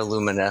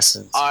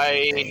 Bioluminescence.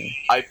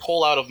 I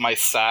pull out of my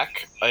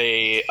sack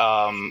a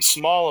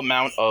small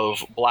amount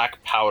of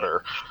black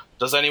powder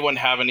Does anyone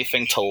have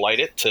anything to light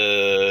it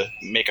to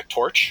make a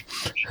torch?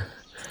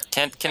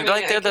 Can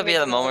there'll be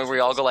a moment where we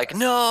all go like,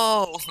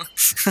 no!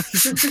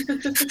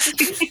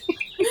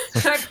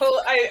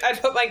 I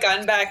put my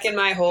gun back in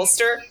my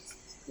holster.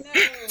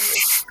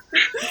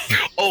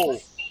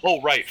 No.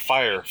 Oh, right,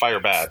 fire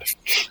bad.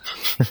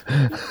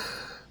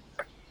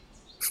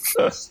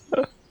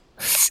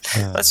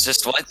 Let's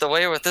just light the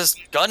way with this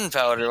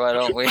gunpowder, why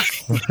don't we?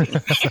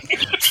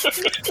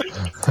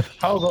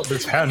 How about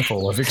this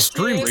handful of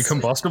extremely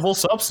combustible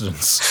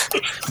substance?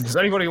 Does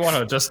anybody want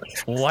to just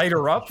light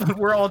her up?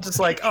 We're all just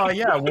like, oh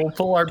yeah, we'll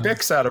pull our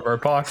Bics out of our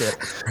pocket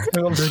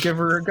and we'll just give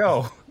her a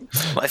go.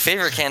 My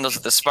favorite candles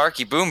are the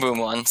sparky boom boom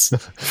ones.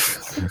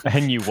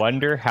 And you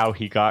wonder how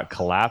he got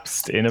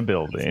collapsed in a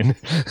building.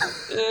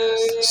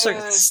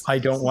 I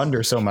don't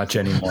wonder so much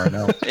anymore,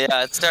 no.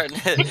 Yeah, it's starting.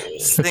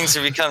 Things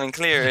are becoming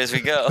clearer as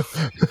we go.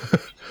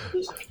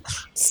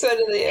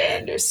 Suddenly I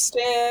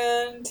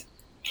understand.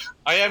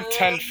 I am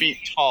 10 feet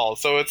tall,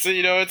 so it's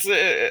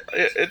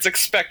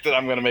expected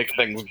I'm going to make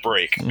things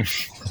break.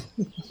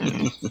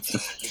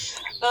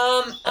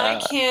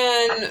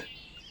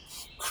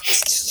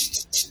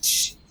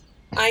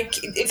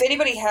 If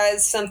anybody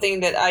has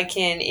something that I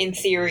can, in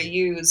theory,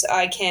 use,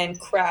 I can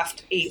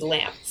craft a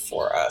lamp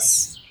for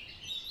us.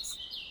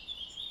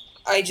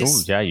 Oh,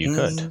 yeah, you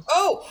could.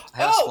 I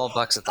have small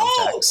bucks of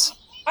thumbtacks.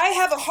 I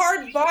have a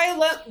hard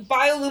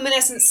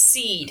bioluminescent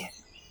seed.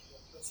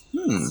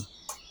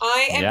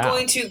 I am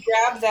going to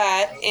grab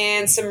that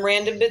and some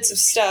random bits of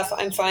stuff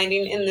I'm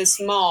finding in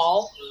this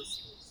mall,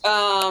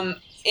 and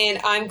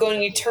I'm going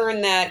to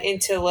turn that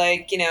into,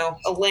 a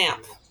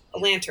lamp, a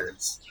lantern.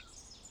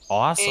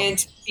 Awesome.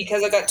 And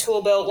because I got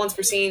tool belt once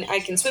per scene, I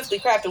can swiftly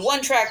craft a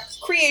one-track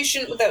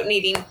creation without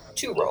needing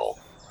to roll.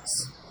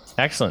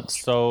 Excellent.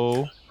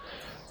 So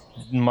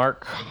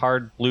mark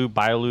hard blue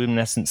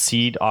bioluminescent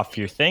seed off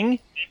your thing,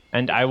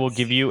 and I will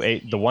give you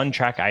the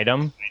one-track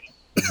item,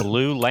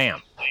 blue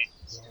lamp.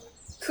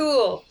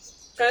 Cool.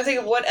 Trying to think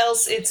of what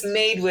else it's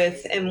made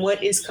with and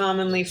what is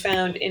commonly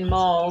found in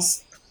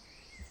malls.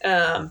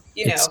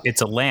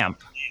 It's a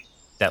lamp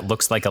that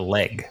looks like a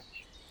leg.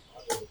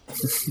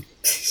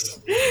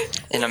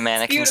 In a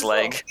mannequin's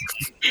leg.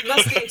 It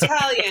must be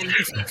Italian.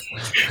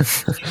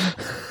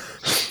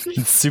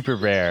 It's super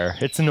rare.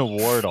 It's an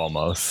award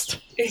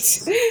almost.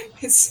 It's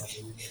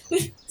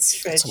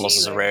It's almost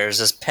as rare as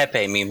this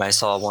Pepe meme I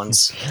saw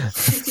once.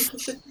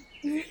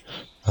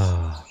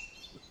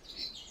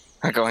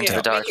 We're going to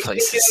the dark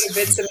places.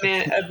 Bits of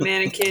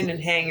mannequin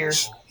and hanger.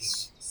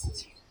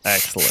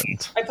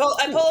 Excellent. I pull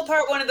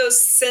apart one of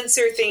those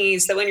sensor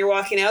thingies that when you're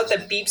walking out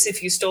that beeps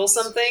if you stole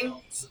something.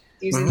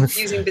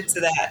 Using bits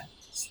of that.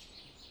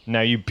 Now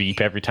you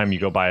beep every time you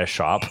go by a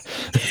shop. How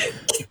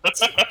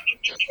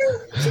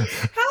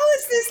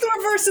is this the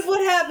reverse of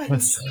what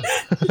happens?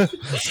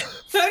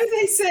 How do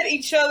they set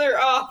each other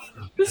off?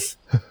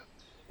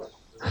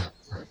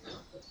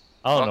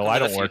 Oh no, I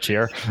don't work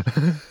here.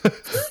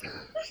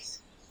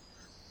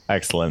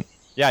 Excellent.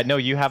 Yeah, no,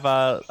 you have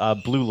a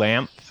blue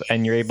lamp,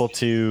 and you're able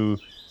to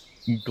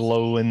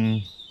glow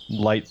and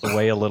light the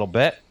way a little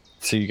bit,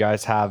 so you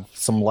guys have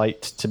some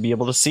light to be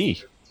able to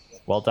see.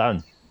 Well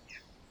done.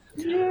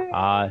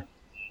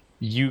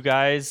 You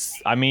guys,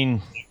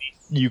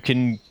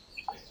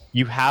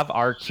 you have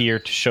Ark here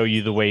to show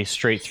you the way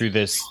straight through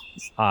this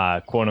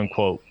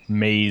quote-unquote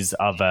maze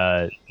of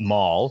a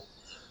mall,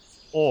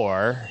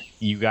 or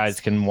you guys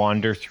can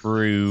wander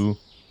through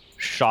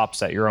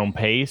shops at your own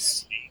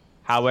pace,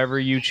 however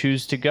you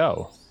choose to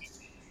go.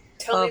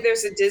 Tell me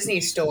there's a Disney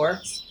store.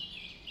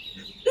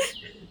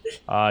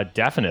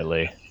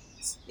 Definitely.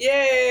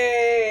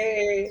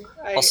 Yay!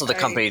 The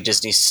company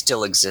Disney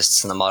still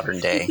exists in the modern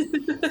day.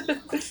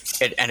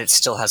 And it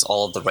still has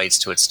all of the rights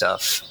to its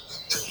stuff.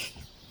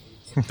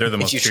 They're the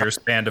most fierce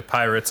band of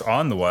pirates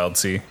on the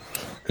Wildsea.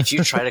 If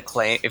you try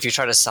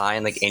to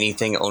sign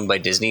anything owned by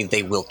Disney,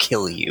 they will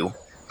kill you.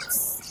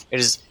 It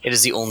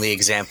is the only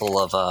example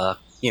of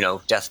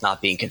death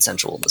not being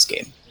consensual in this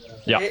game.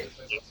 Yeah.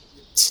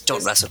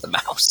 Don't mess with the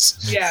mouse.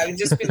 Yeah,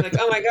 just be like,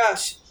 oh my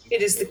gosh,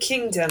 it is the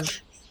kingdom.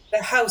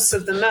 The House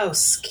of the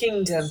Mouse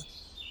Kingdom.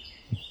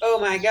 Oh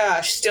my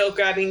gosh! Still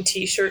grabbing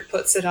T-shirt,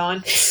 puts it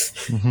on.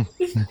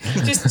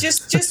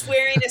 just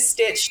wearing a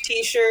Stitch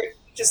T-shirt,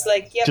 just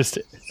like yep.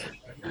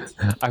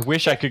 I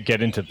wish I could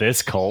get into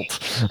this cult.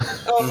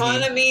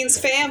 Ohana means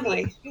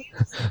family.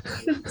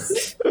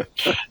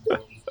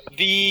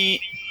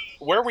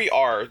 Where we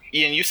are,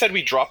 Ian, you said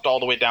we dropped all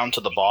the way down to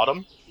the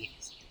bottom.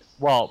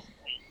 Well,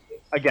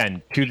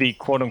 again, to the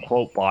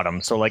quote-unquote bottom.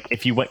 So,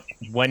 if you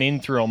went in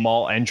through a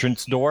mall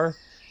entrance door,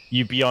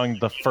 you'd be on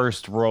the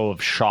first row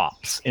of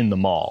shops in the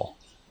mall.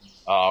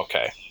 Oh,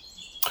 okay.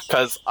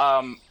 Because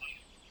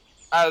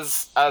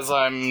as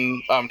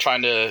I'm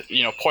trying to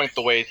point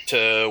the way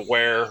to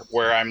where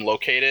I'm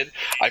located,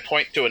 I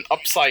point to an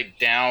upside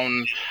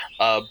down,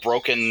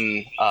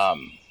 broken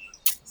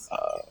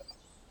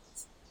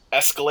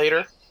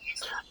escalator,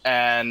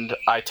 and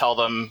I tell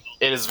them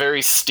it is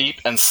very steep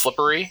and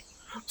slippery.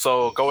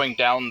 So going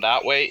down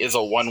that way is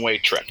a one-way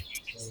trip.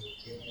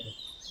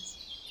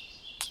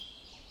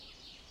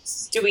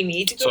 Do we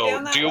need to go So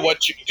down that do way?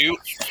 what you do.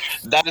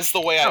 That is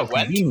the way I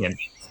went. Convenient.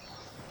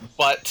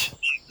 But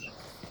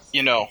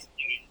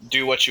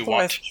do what you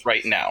want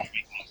right now.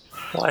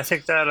 Well, I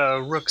think that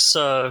Rook's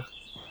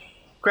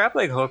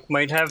grappling hook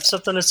might have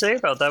something to say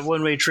about that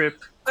one-way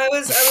trip. I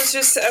was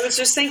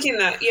just thinking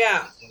that.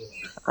 Yeah.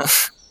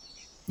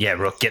 Yeah,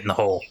 Rook, get in the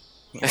hole.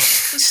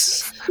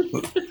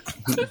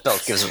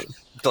 Belt gives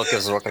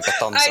Rook like a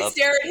thumbs I up.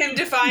 stare at him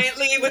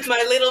defiantly with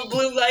my little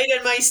blue light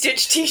and my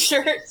Stitch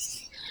t-shirt.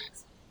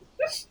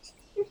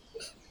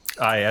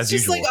 I, as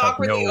Just usual, like have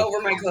awkwardly over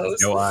my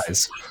clothes. no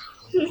eyes.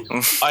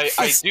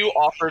 I do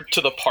offer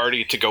to the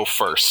party to go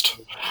first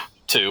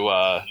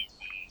to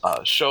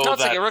show No,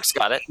 it's that. okay. Rook's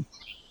got it.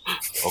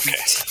 Okay.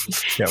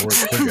 Yeah, we're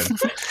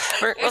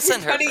good. We'll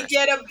send her. Everybody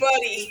get a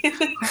buddy.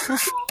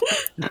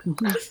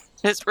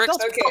 Rook's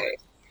Okay.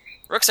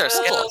 our Belt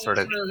will skeleton offer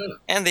to,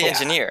 and the Yeah.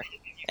 engineer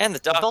and the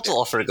doctor. Belt will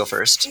offer to go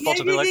first. Belt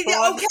will be like,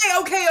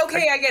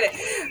 Okay, I get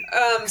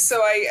it.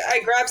 So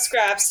I grab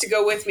Scraps to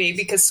go with me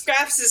because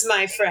Scraps is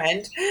my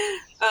friend.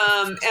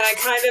 And I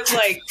kind of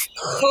like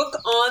hook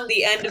on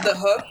the end of the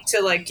hook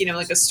to like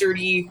a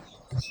sturdy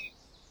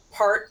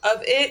part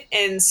of it.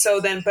 And so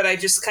then, but I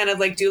just kind of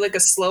like do like a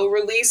slow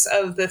release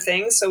of the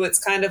thing. So it's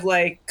kind of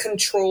like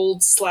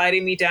controlled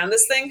sliding me down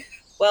this thing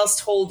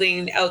whilst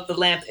holding out the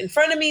lamp in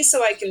front of me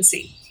so I can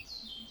see.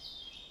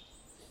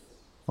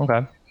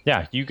 Okay.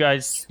 Yeah, you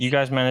guys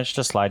managed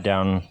to slide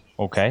down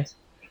okay.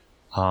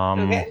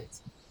 Okay.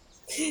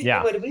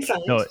 Yeah. What did we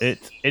find? No, it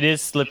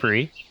is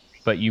slippery,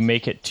 but you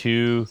make it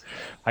to,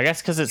 I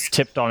guess because it's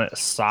tipped on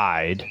its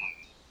side.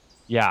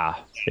 Yeah,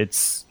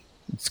 it's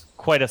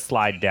quite a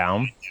slide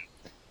down,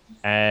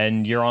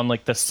 and you're on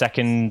like the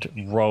second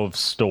row of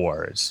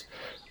stores.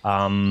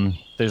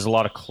 There's a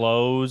lot of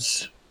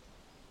clothes.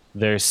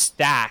 There's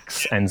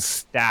stacks and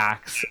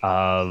stacks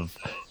of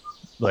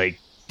like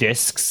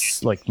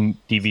discs, like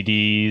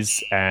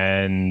DVDs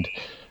and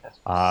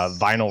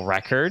vinyl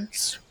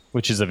records,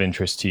 which is of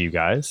interest to you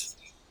guys,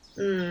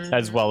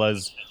 as well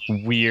as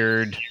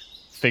weird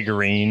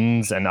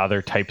figurines and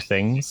other type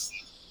things.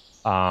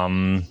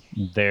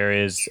 There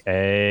is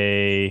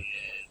a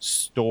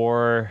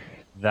store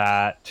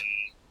that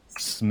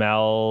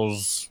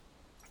smells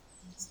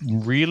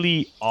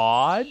really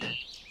odd.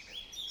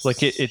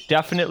 Like it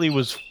definitely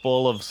was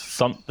full of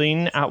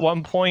something at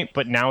one point,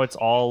 but now it's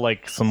all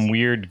like some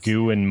weird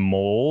goo and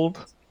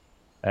mold.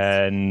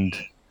 And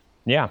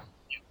yeah.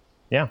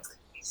 I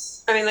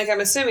mean, like, I'm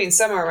assuming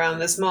somewhere around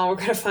this mall we're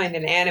going to find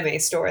an anime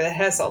store that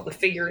has all the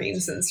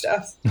figurines and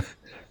stuff.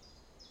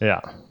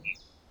 Yeah.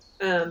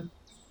 Can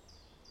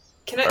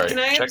I All right, can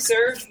I check.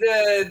 observe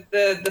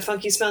the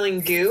funky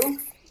smelling goo?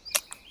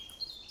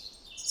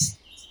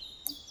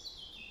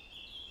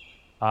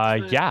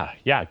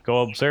 Yeah.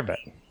 Go observe it.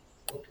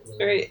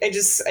 All right,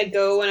 I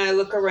go and I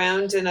look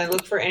around and I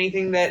look for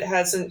anything that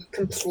hasn't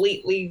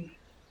completely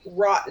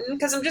rotten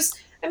because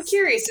I'm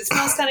curious. It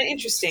smells kind of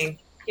interesting,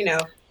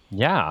 Yeah.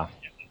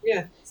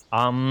 Yeah.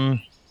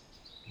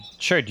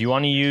 Sure. Do you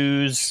want to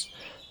use?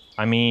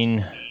 I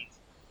mean,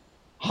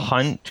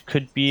 hunt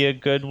could be a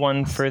good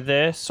one for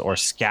this, or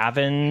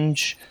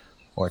scavenge,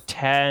 or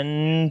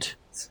tend,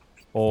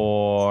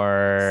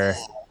 or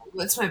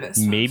What's my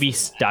best? maybe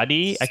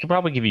study. I could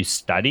probably give you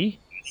study.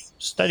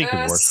 Study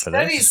could work for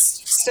this.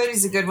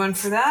 Study's a good one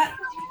for that.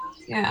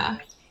 Yeah.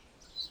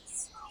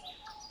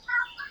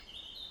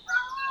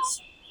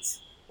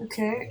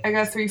 Okay, I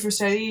got 3 for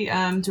study.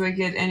 Do I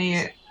get any?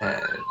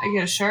 I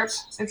get a sharp,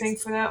 I think,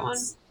 for that one.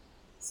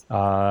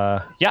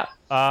 Yeah.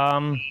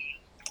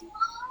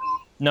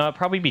 No, it'd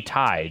probably be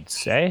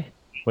tides, eh?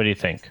 What do you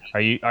think? Are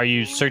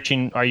you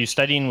searching? Are you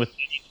studying with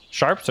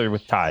sharps or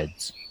with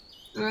tides?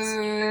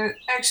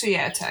 Actually,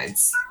 yeah,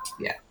 tides.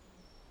 Yeah.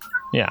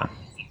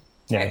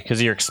 Yeah,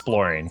 because you're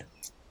exploring.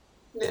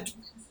 Yeah.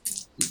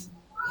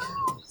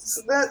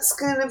 So that's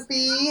gonna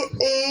be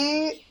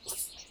a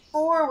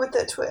 4 with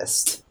that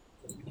twist.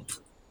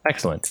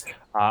 Excellent.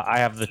 I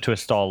have the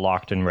twist all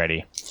locked and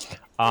ready.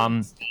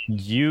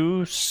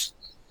 You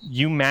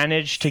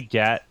managed to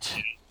get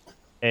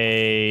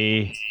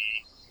a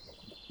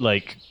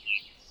like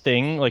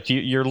thing, like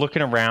you're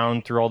looking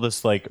around through all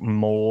this like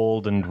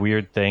mold and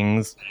weird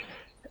things,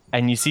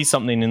 and you see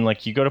something, and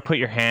like you go to put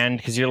your hand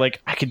because you're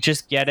like, I could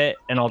just get it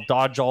and I'll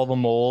dodge all the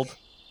mold,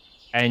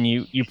 and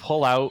you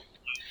pull out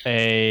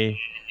a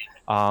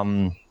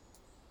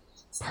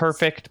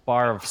perfect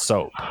bar of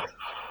soap.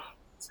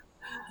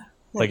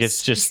 Like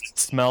it's just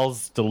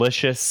smells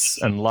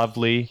delicious and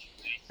lovely,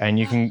 and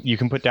you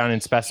can put down in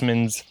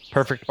specimens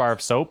perfect bar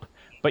of soap,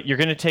 but you're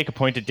going to take a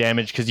point of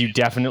damage because you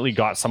definitely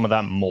got some of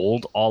that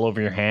mold all over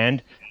your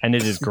hand, and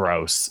it is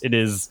gross. It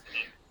is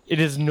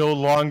no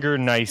longer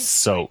nice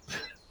soap.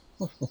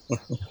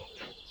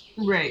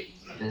 Right.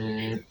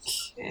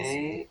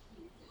 Okay.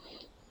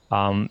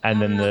 And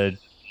then the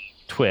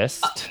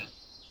twist.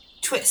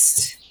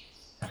 Twist.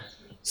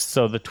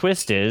 So the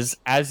twist is,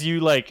 as you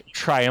like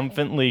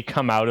triumphantly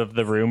come out of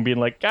the room being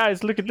like,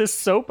 guys, look at this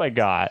soap I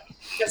got.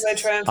 Because I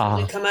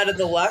triumphantly come out of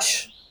the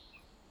lush.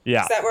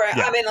 Yeah. Is that where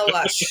I'm in a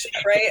lush,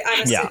 right?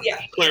 I'm Yeah.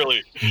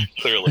 Clearly.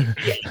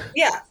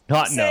 Yeah.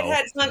 Not Sid no.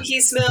 had funky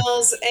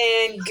smells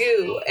and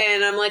goo,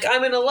 and I'm like,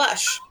 I'm in a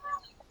lush.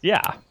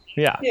 Yeah.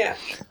 Yeah.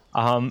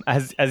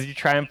 As you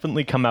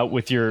triumphantly come out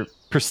with your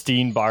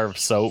pristine bar of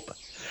soap,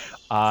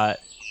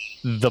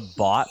 the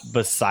bot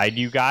beside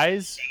you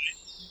guys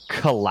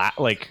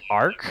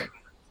Ark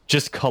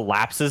just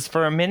collapses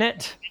for a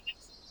minute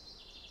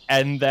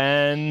and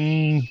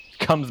then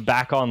comes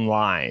back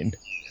online.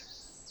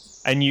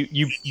 And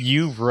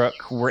you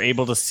Rook were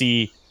able to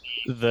see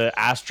the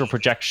astral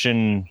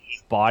projection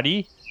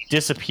body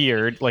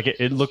disappeared. Like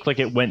it looked like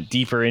it went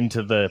deeper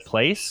into the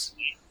place.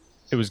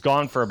 It was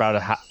gone for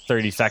about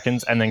 30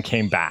 seconds and then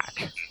came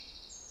back.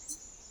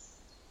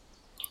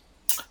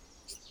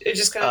 It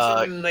just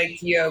kind of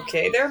like, you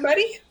okay there,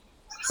 buddy?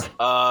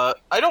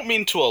 I don't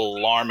mean to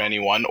alarm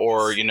anyone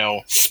or,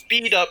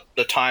 speed up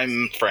the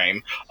time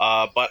frame,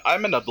 but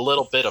I'm in a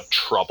little bit of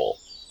trouble.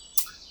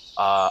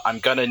 I'm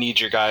gonna need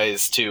you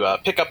guys to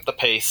pick up the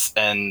pace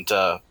and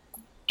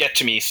get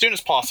to me as soon as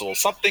possible.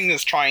 Something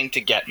is trying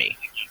to get me.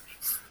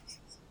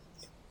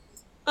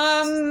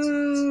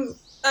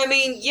 I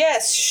mean,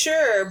 yes,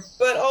 sure,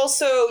 but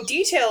also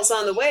details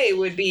on the way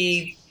would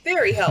be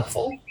very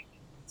helpful.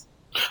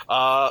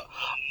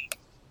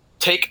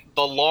 Take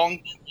the long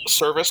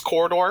service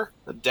corridor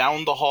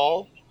down the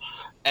hall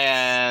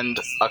and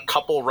a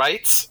couple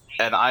rights,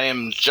 and I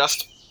am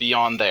just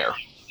beyond there.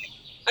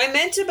 I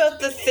meant about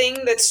the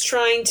thing that's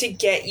trying to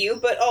get you,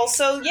 but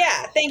also,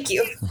 yeah, thank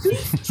you.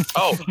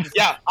 Oh,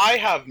 yeah, I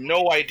have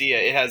no idea.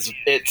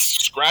 It's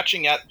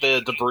scratching at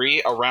the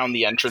debris around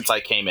the entrance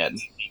I came in.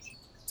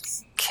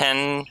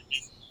 Can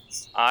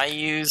I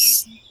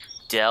use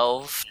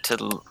Delve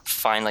to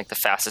find the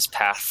fastest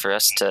path for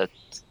us to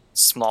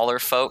smaller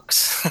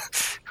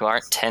folks who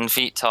aren't 10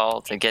 feet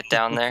tall to get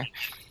down there?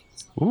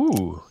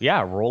 Ooh,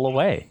 yeah, roll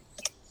away.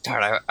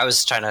 Darn, I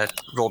was trying to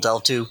roll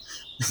Delve too.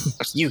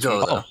 You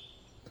go though.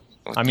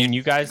 I mean,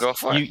 you guys, go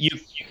for it.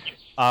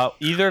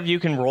 Either of you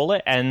can roll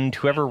it, and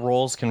whoever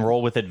rolls can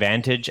roll with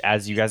advantage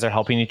as you guys are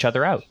helping each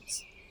other out.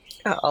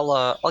 Yeah,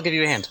 I'll give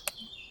you a hand.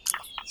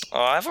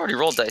 Oh, I've already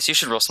rolled dice. You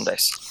should roll some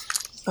dice.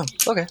 Oh,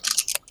 okay.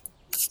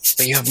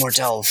 But you have more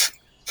Delve.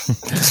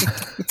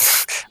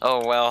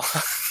 Oh, well.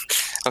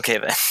 Okay,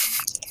 then.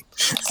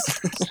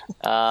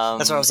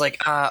 That's why I was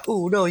like,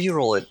 ooh, no, you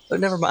roll it.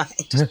 But never mind.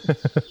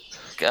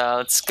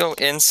 Let's go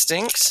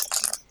Instinct,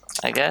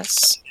 I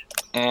guess.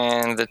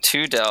 And the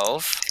 2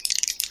 Delve.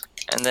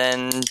 And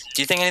then,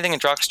 do you think anything in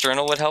Drock's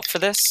Journal would help for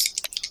this?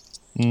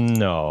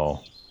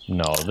 No,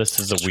 this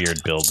is a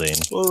weird building.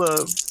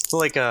 Well,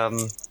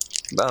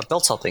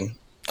 belt's helping.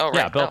 Oh, right.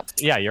 Yeah, belt.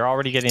 Yeah, you're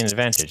already getting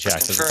advantage. Yeah,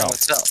 because Confirm belt.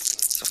 with belt.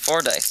 So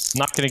 4 dice. I'm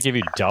not going to give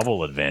you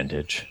double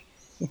advantage.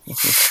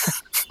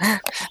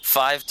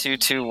 5, 2,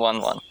 2,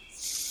 1, 1.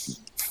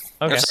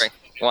 Okay. Or, sorry,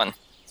 1.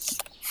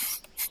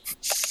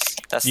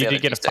 That's You the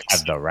did get a other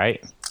 5 though,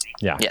 right?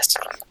 Yeah. Yes.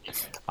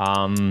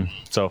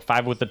 So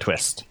 5 with the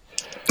twist.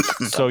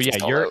 So yeah,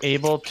 you're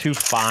able to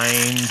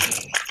find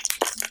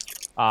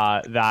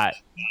that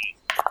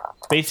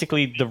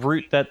basically the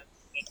route that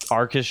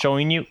Ark is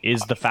showing you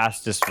is the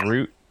fastest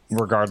route,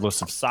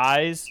 regardless of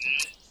size,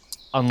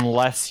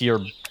 unless your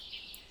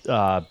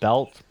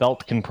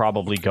belt can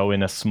probably go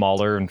in a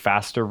smaller and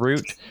faster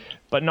route,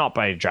 but not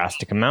by a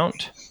drastic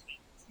amount,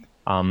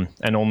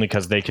 and only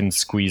because they can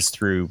squeeze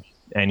through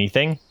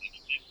anything.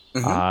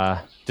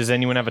 Mm-hmm. Does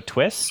anyone have a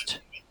twist?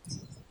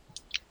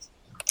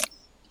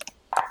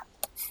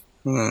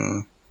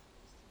 They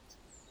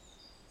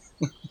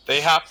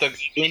have to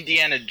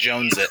Indiana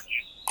Jones it.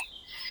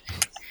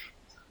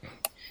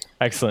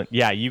 Excellent.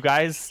 Yeah, you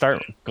guys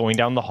start going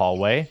down the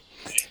hallway,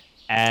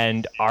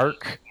 and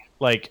Ark,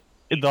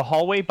 the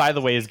hallway, by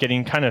the way, is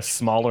getting kind of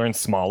smaller and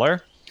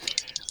smaller.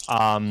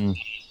 And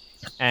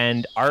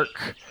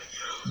Ark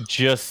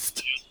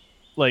just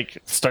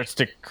starts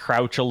to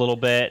crouch a little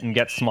bit and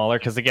get smaller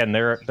because again,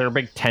 they're a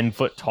big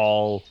 10-foot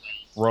tall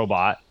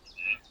robot,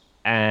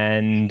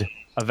 and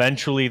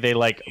eventually they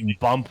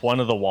bump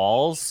one of the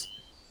walls,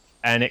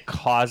 and it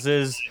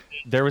causes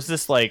there was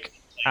this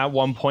at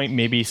one point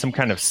maybe some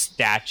kind of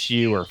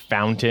statue or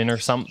fountain or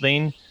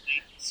something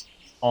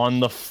on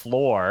the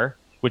floor,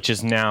 which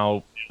is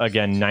now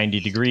again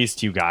 90 degrees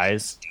to you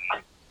guys,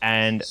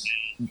 and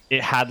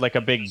it had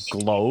a big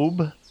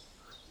globe,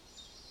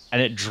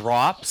 and it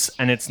drops,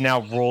 and it's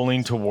now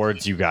rolling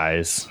towards you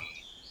guys.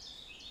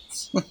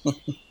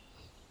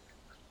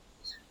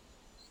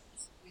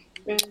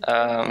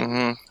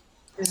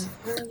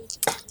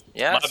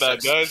 Yeah. My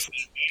bad, guys.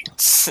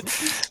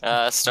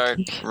 Start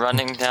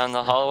running down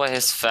the hallway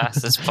as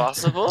fast as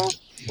possible.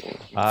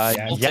 I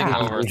haven't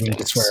over even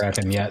to swear at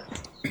him yet.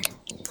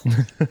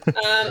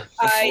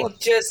 I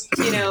just,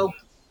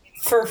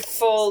 for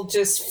full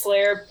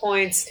flare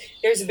points,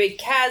 there's a big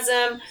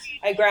chasm.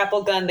 I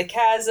grapple gun the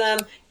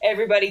chasm.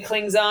 Everybody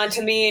clings on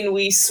to me, and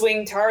we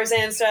swing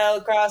Tarzan style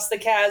across the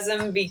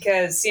chasm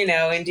because,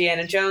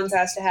 Indiana Jones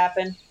has to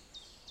happen.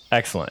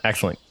 Excellent.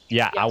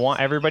 Yeah, I want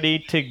everybody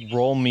to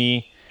roll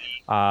me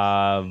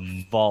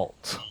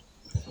vault.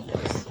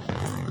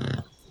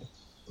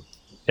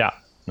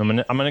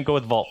 I'm gonna go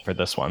with Vault for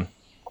this one.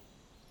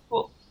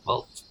 Well,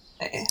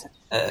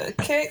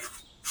 okay.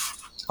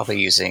 I'll be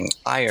using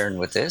iron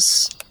with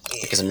this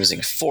because I'm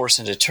using force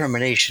and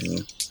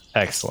determination.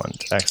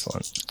 Excellent.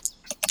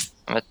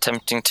 I'm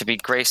attempting to be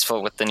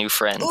graceful with the new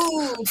friend.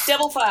 Ooh,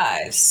 double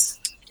 5s.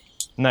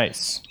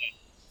 Nice.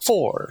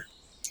 4.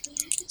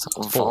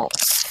 Vault.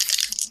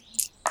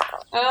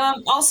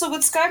 Also,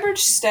 would Skybridge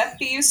Step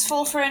be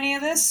useful for any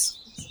of this?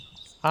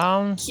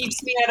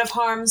 Keeps me out of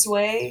harm's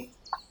way.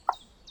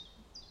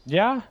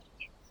 Yeah.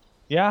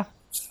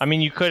 I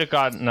mean, you could have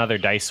got another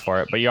dice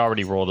for it, but you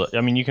already rolled it.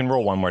 I mean, you can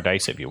roll one more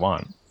dice if you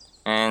want.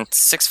 And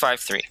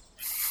 653.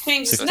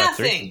 Changes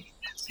 653.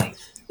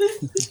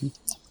 nothing.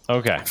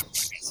 Okay.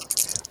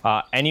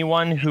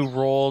 Anyone who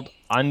rolled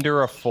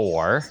under a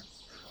 4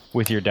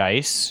 with your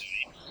dice,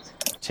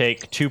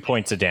 take 2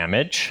 points of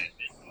damage.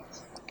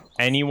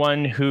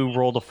 Anyone who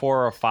rolled a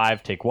 4 or a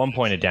 5, take 1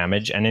 point of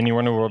damage. And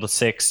anyone who rolled a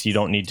 6, you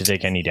don't need to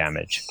take any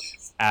damage,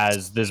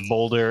 as this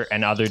boulder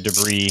and other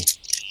debris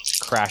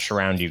crash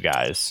around you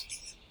guys.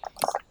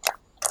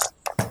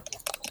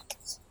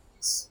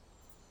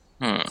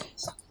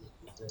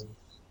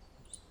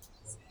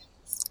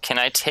 Can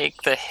I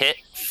take the hit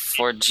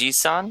for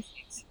Jisan?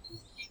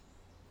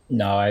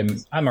 No,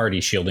 I'm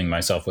already shielding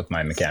myself with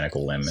my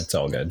mechanical limb. It's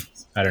all good.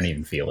 I don't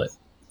even feel it.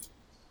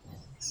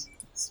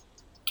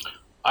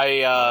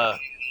 I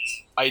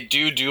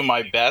do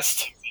my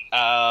best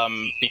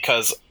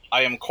because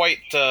I am quite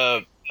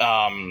I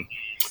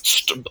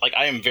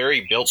am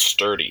very built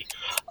sturdy.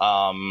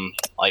 I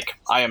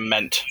am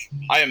meant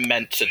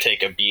to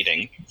take a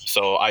beating,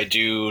 so I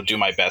do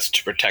my best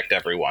to protect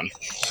everyone.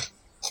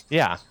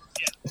 Yeah,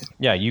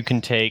 you can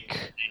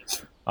take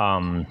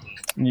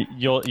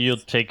you'll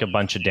take a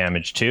bunch of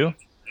damage too,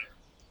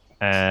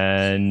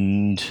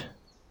 and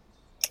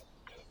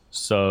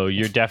so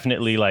you're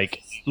definitely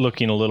like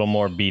looking a little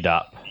more beat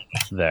up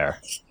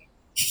there.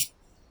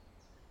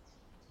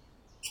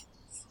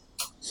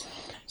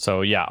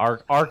 So yeah,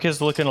 Ark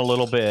is looking a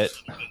little bit.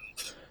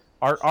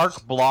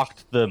 Ark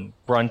blocked the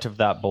brunt of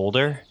that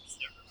boulder,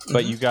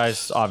 but you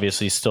guys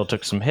obviously still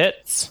took some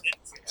hits,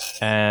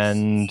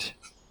 and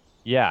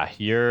yeah,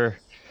 you're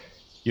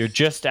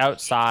just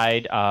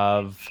outside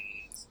of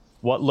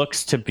what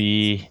looks to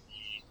be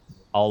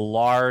a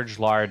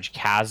large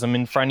chasm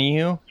in front of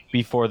you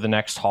before the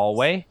next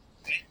hallway,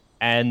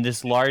 and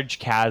this large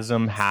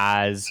chasm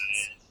has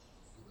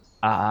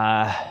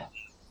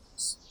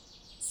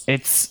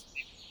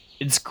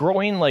it's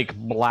growing like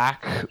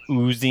black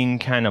oozing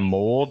kind of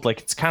mold,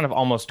 like it's kind of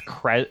almost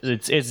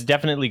it's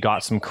definitely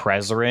got some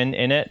Krezerin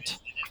in it.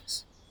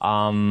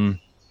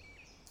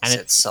 Is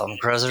it some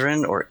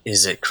Krezerin or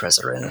is it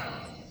Krezerin?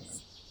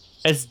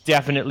 It's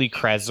definitely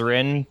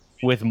Krezerin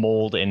with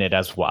mold in it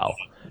as well.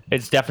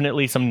 It's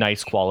definitely some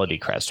nice quality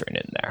Krezerin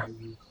in there,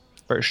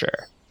 for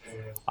sure.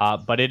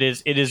 But it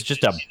is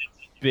just a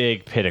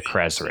big pit of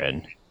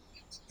Krezerin,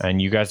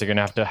 and you guys are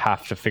gonna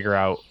have to figure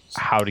out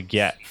how to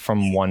get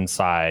from one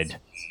side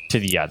to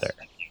the other.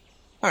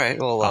 All right.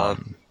 Well,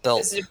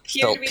 Belt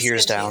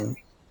peers down.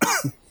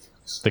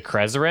 The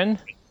Krezerin?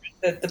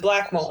 The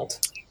black mold.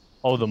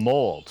 Oh, the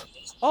mold.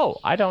 Oh,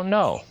 I don't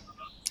know.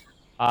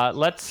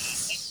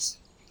 Let's.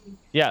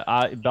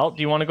 Yeah, Belt,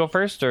 do you want to go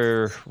first,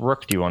 or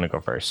Rook, do you want to go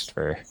first?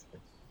 Belt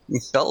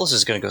was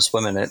just going to go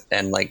swim in it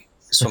and like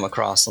swim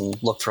across and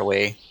look for a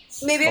way.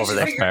 Maybe I over should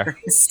there. figure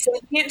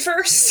sentient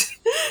first.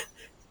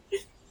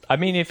 I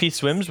mean, if he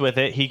swims with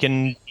it, he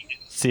can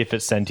see if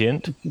it's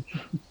sentient.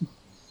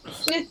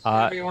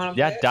 However you want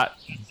to play it.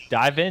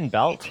 Dive in,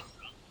 Belt.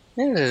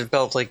 Yeah,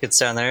 Belt like gets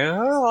down there.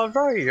 Oh, all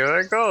right, here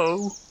I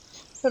go.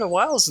 Been a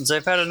while since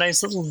I've had a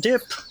nice little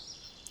dip.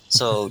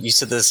 So you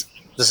said this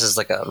is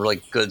like a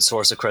really good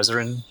source of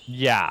Krezerin?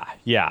 Yeah.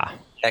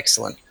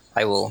 Excellent.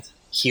 I will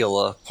heal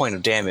a point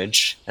of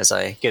damage as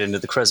I get into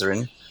the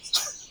Krezerin.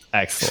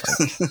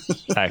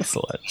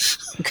 Excellent.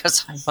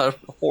 Because I'm a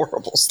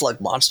horrible slug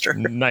monster.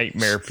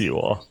 Nightmare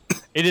fuel.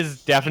 It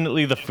is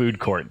definitely the food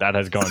court that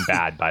has gone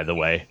bad, by the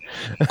way.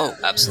 Oh,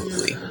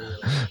 absolutely.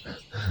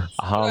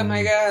 Oh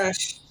my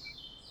gosh.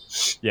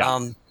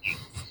 Yeah.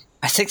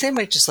 I think they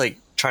might just like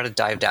try to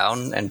dive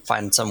down and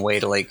find some way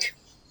to like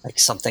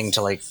something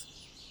to like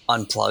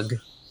unplug,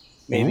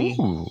 maybe.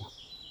 Ooh.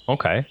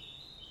 Okay.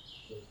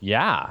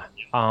 Yeah.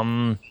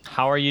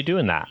 How are you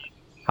doing that?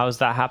 How's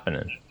that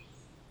happening?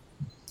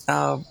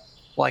 Well,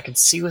 I can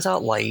see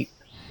without light.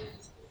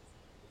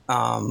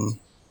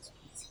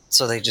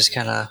 So they just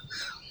kind of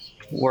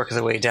work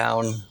their way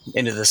down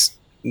into this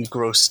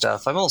gross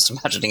stuff. I'm almost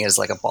imagining it as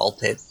like a ball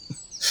pit.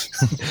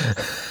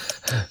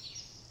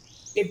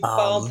 A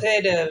ball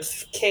pit of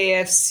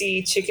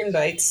KFC chicken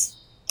bites.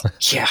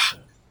 Yeah.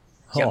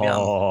 Yum, yum.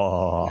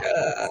 Oh.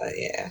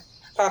 Yeah.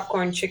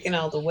 Popcorn chicken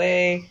all the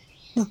way.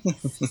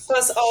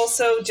 Plus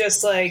also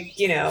just like,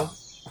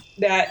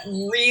 that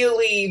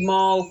really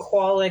mall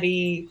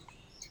quality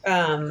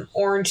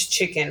orange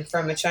chicken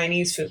from a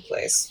Chinese food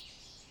place.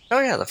 Oh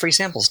yeah, the free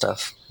sample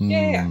stuff.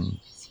 Yeah.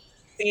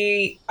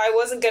 I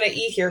wasn't going to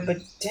eat here, but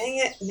dang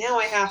it, now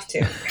I have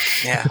to.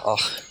 Yeah. Oh,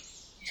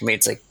 for me,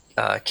 it's like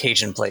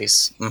Cajun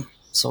place.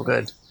 So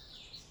good.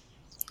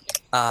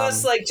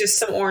 Plus, like, just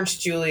some orange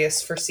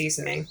Julius for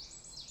seasoning.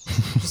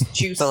 Just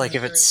juice. But like,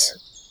 if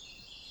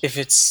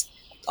it's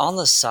on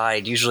the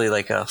side, usually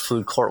like a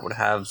food court would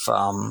have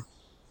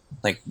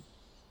like,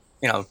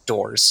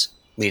 doors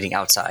leading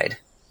outside.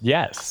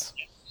 Yes,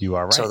 you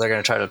are right. So they're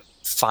gonna try to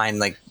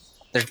find they're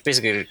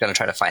basically gonna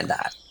try to find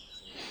that.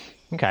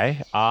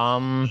 Okay.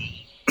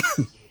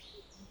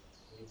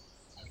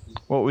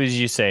 What would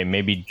you say?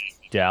 Maybe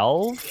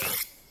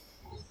delve,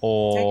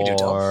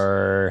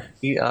 or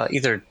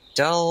Either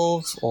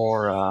delve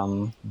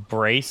or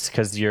brace,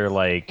 because you're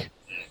like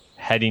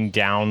heading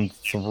down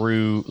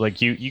through.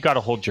 Like you got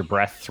to hold your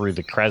breath through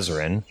the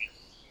Krezerin.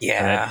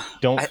 yeah. And I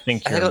don't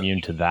think you're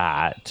immune to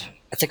that.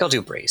 I think I'll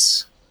do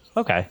brace.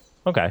 Okay.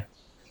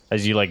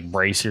 As you like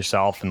brace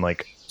yourself and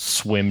like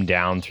swim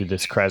down through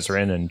this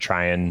Krezerin and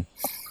try and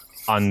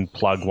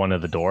unplug one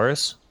of the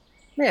doors.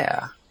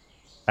 Yeah.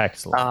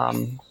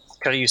 Excellent.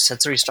 Could I use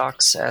sensory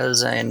stocks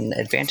as an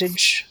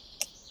advantage?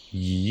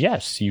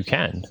 Yes, you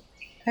can.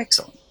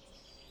 Excellent.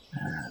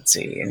 Let's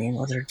see, any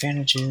other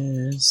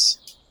advantages?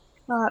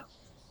 Not.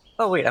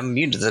 Oh wait, I'm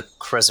immune to the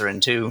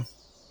Krezerin too.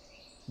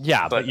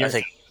 Yeah, but I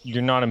think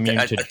you're not immune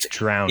to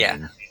drowning.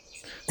 Yeah.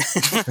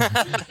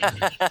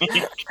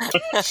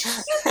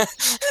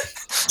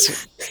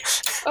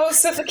 Oh,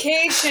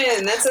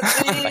 suffocation! That's a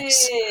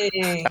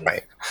thing. All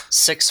right,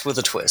 6 with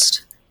a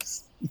twist.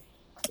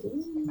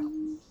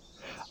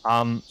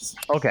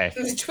 Okay.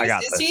 I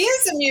got this. He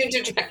is immune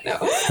to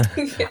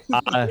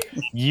no.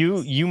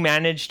 You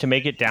managed to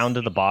make it down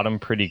to the bottom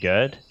pretty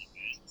good.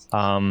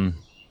 And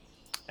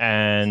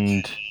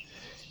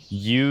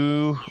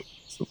you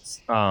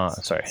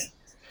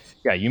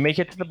you make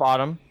it to the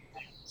bottom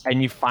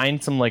and you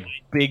find some like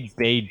big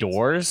bay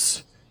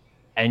doors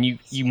and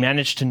you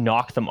manage to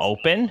knock them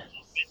open.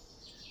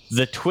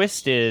 The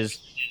twist is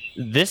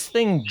this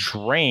thing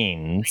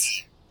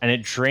drains, and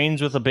it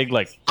drains with a big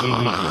like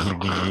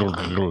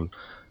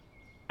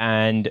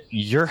and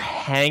you're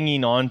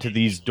hanging on to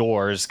these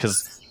doors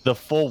because the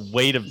full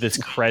weight of this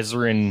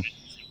Krezerin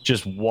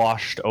just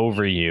washed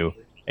over you,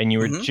 and you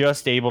were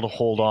just able to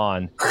hold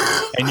on,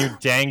 and you're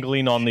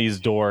dangling on these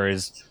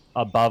doors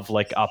above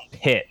like a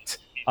pit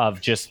of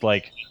just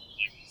like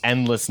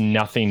endless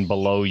nothing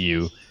below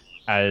you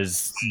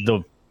as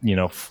the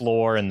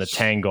floor and the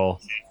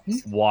tangle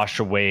wash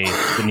away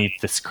beneath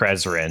this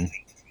Krezerin.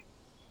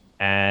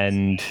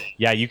 And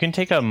yeah, you can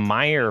take a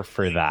mire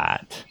for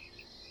that,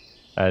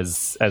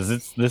 as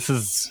this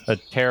is a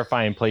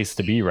terrifying place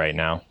to be right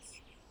now.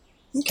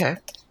 Okay.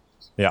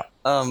 Yeah.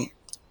 I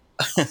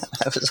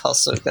was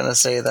also gonna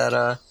say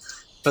that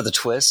for the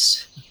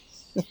twist.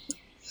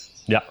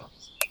 Yeah.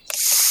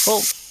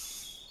 Well,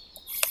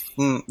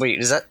 wait,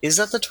 is that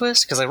the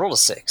twist? Because I rolled a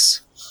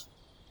 6.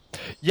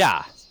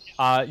 Yeah.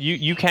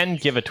 You can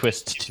give a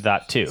twist to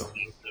that too.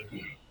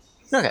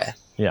 Okay.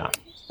 Yeah.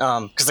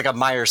 Because like a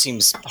mire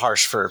seems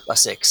harsh for a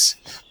 6.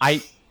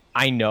 I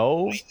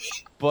know,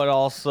 but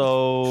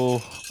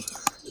also,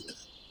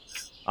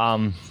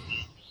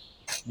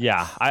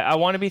 yeah, I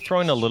want to be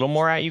throwing a little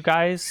more at you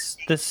guys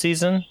this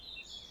season.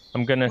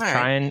 I'm gonna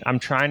I'm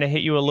trying to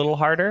hit you a little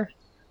harder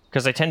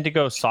because I tend to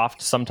go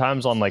soft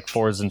sometimes on like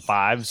 4s and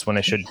 5s when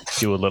I should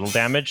do a little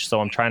damage.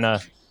 So I'm trying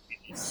to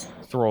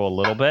throw a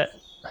little bit.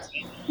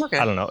 Okay.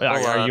 I don't know.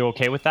 Are you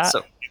okay with that?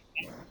 So,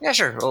 yeah,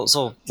 sure. Well,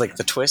 so like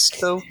the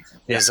twist though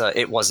is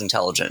it was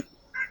intelligent.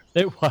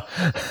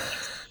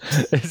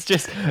 It's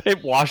just,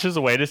 it washes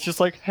away and it's just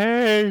like,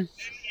 hey,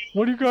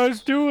 what are you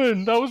guys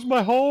doing? That was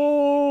my home.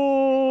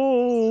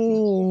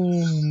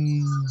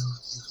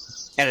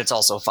 And it's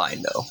also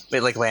fine though.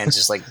 It like lands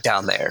just like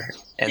down there,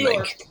 and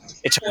like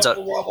it turns out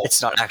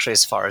it's not actually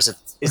as far as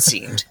it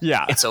seemed.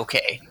 Yeah, it's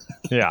okay.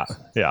 Yeah.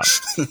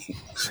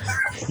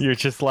 You're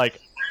just like,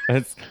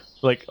 it's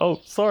like, oh,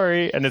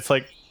 sorry, and it's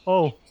like,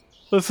 oh,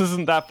 this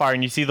isn't that far,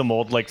 and you see the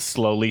mold like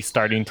slowly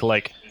starting to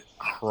like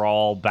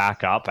crawl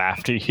back up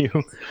after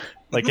you.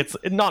 Like it's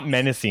not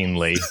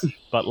menacingly,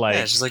 but like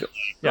it's just like,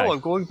 I'm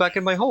going back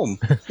in my home.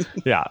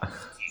 Yeah.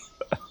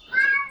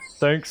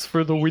 Thanks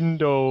for the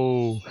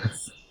window.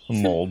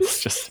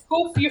 Molds just.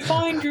 Hope you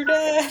find your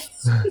dad.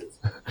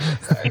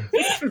 I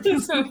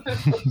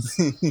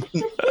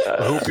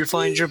hope you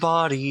find your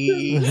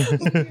body.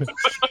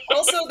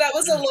 Also, that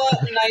was a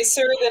lot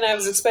nicer than I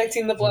was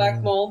expecting the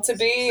black mold to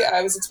be.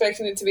 I was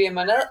expecting it to be a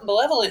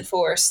malevolent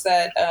force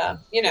that,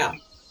 you know.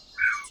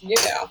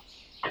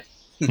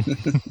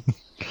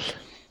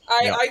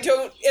 I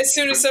don't, as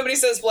soon as somebody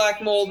says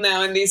black mold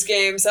now in these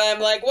games, I'm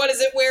like, what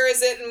is it, where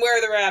is it, and where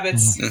are the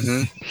rabbits?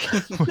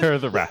 Where are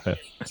the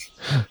rabbits?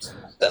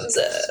 Thumbs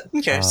up.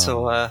 Okay,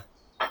 so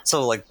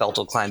like Belt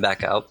will climb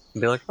back out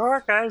and be like,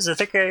 alright guys, I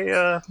think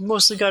I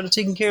mostly got it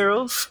taken care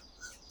of.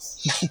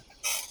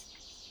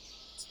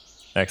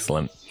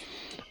 Excellent.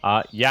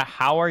 Yeah,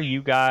 how are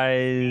you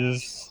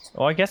guys?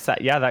 Well, I guess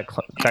that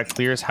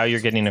clears how you're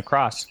getting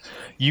across.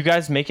 You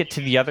guys make it to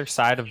the other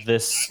side of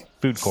this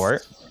food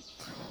court,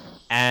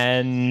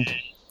 and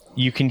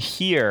you can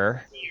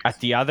hear at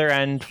the other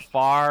end,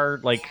 far,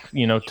 like,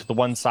 to the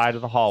one side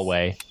of the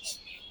hallway,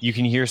 you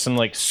can hear some,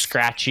 like,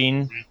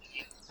 scratching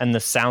and the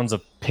sounds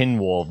of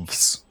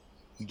pinwolves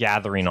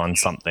gathering on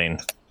something.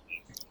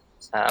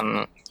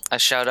 I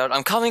shout out,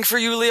 "I'm coming for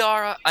you,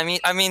 Liara. I mean,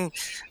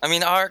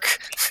 Ark."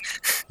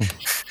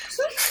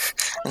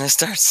 And I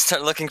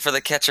start looking for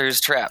the catcher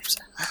who's trapped.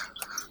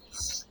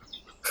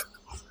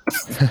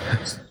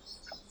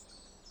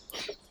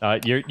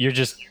 You're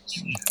just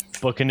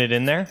booking it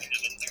in there?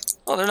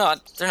 Well,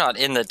 they're not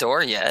in the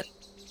door yet.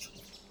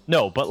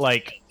 No, but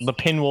like the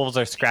pinwolves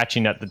are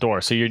scratching at the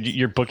door, so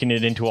you're booking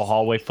it into a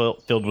hallway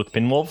filled with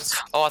pinwolves?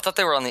 Oh, I thought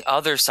they were on the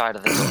other side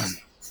of the door.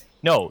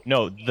 No,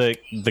 the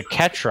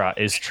Ketra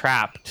is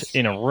trapped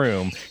in a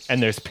room,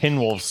 and there's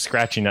pinwolves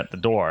scratching at the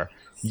door.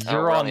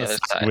 You're we're on the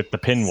side with the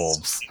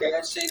pinwolves.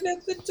 Scratching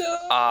at the door.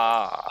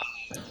 Ah.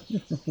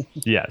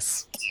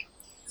 Yes.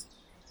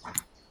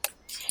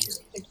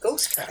 The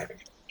Ghost Rider.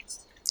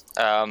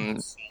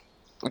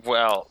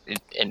 Well,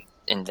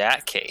 in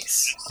that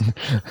case,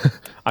 Oh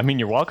I mean,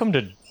 you're welcome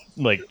to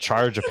like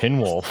charge a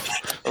pinwolf.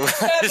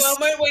 That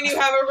moment when you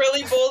have a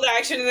really bold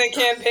action in the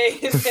campaign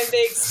and then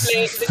the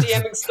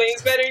DM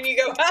explains better and you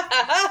go, ha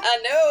ha ha,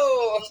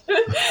 no.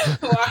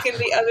 Walk in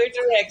the other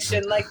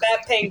direction like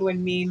that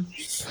penguin meme.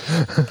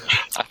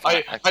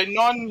 I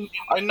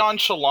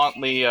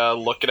nonchalantly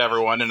look at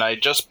everyone and I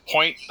just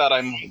point that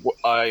I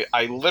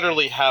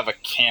literally have a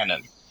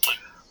cannon.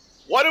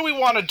 What do we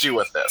want to do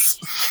with this?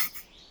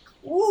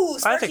 Ooh,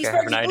 I think I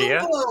have an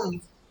idea.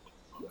 Boom.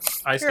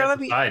 I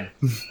step aside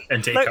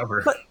and take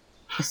cover.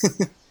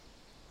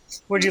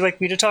 Would you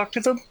like me to talk to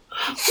them?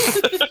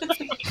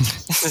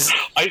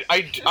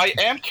 I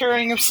am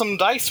carrying some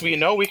dice. We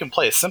know we can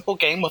play a simple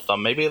game with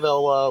them. Maybe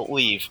they'll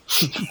leave.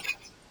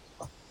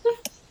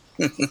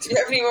 Do you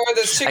have any more of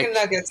those chicken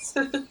nuggets?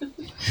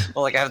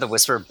 Well, like I have the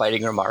whisper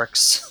biting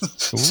remarks,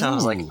 so I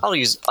was like, I'll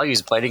use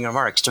biting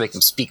remarks to make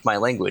them speak my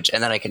language,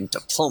 and then I can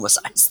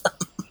diplomatize them.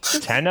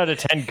 10 out of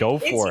 10, go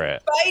for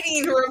it.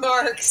 Biting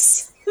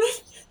remarks.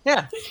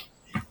 Yeah,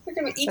 They're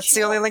gonna eat that's you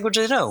the only up. language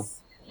I know.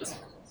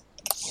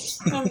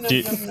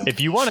 If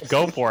you want to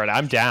go for it,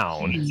 I'm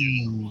down.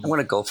 I'm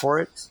gonna go for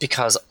it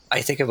because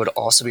I think it would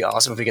also be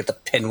awesome if we get the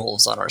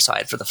pinwolves on our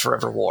side for the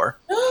Forever War.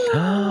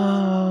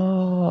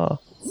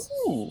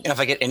 And if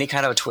I get any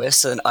kind of a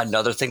twist, then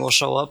another thing will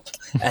show up,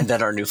 and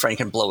then our new friend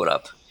can blow it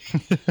up.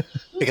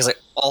 Because I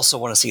also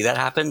want to see that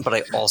happen, but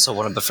I also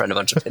want to befriend a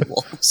bunch of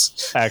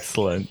pinwolves.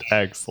 Excellent.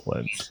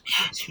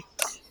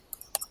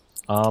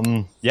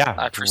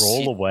 Yeah,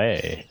 roll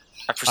away.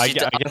 I proceed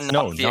to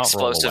unlock the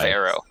explosive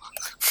arrow.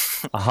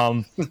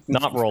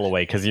 Not roll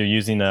away because you're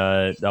using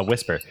a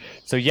whisper.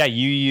 So yeah,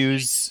 you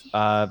use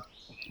what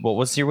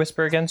was your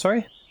whisper again?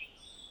 Sorry.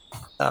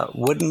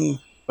 Wooden.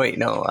 Wait,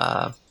 no.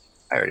 I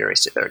already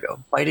erased it. There we go.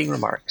 Biting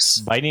remarks.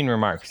 Biting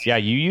remarks. Yeah,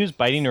 you use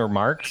biting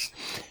remarks,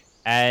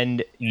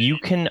 and you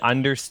can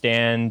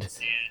understand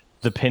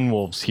the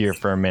pinwolves here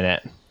for a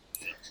minute.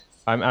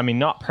 I mean,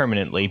 not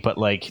permanently, but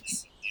like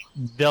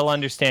they'll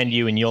understand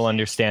you, and you'll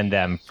understand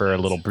them for a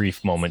little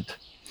brief moment.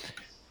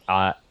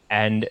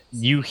 And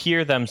you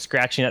hear them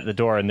scratching at the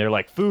door, and they're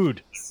like,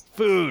 "Food,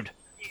 food,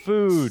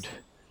 food.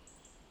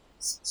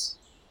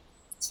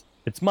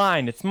 It's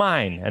mine, it's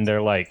mine." And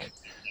they're like,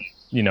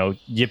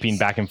 yipping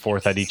back and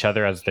forth at each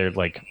other as they're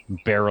like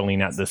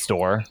barreling at this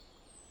door.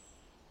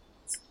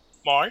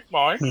 Mine.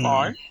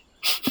 Pinwolves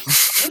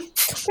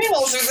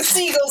are the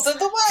seagulls of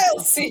the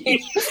Wildsea.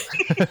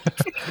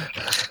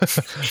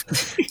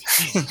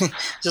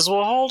 Just,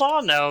 well, hold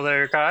on now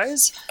there,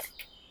 guys.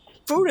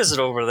 Food isn't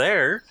over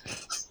there.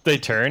 They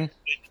turn.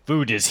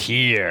 Food is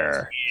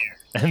here.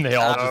 And they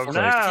all just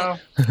now.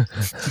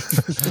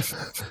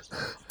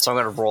 So I'm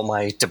going to roll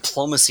my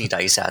diplomacy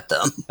dice at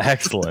them.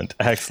 Excellent.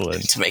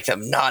 To make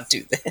them not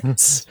do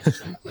this.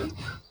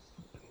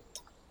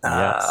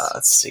 Yes.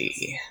 Let's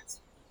see.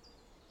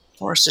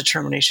 Force,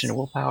 determination, and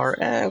willpower.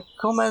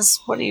 Gomez,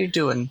 what are you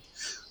doing?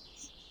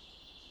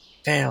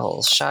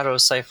 Fails. Shadow,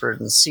 cipher,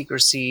 and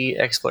secrecy.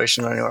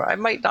 Exploration. I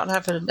might not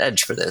have an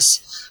edge for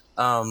this.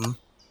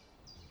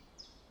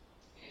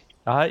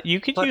 You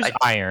could use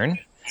iron.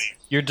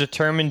 You're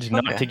determined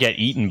not to get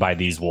eaten by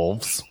these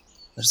wolves.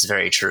 That's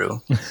very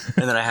true.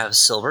 And then I have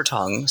silver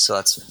tongue, so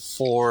that's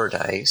 4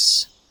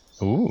 dice.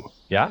 Ooh,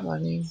 yeah.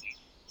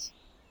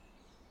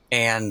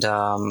 And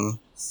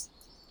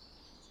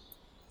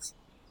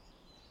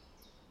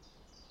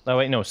Oh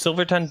wait, no.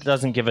 Silver tongue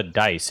doesn't give a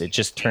dice. It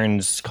just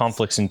turns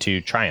conflicts into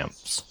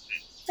triumphs.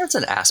 that's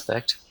an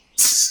aspect.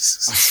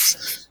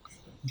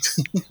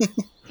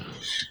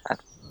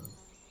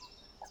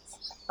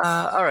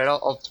 All right,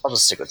 I'll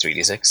just stick with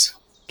 3d6.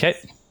 Okay.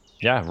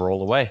 Yeah,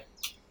 roll away.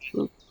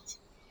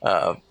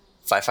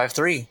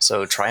 553.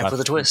 So triumph with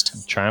a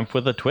twist. Triumph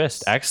with a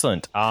twist.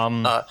 Excellent.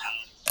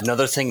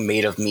 Another thing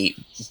made of meat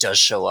does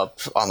show up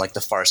on like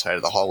the far side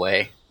of the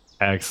hallway.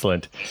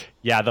 Excellent.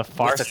 Yeah, the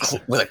far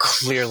with a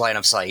clear line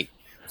of sight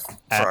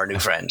for our new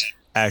friend.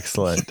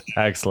 Excellent.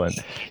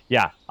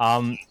 Yeah.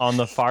 On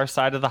the far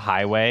side of the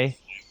highway,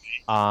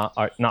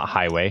 or not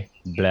highway,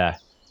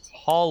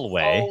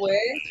 hallway.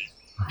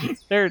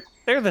 they're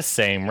the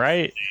same,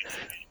 right?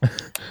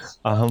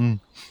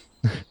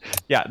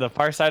 Yeah, the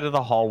far side of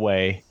the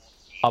hallway,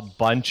 a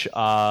bunch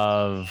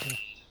of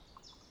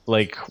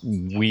like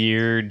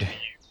weird.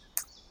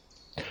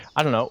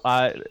 I don't know.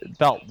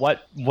 Belt,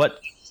 what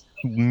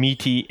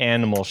meaty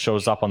animal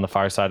shows up on the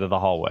far side of the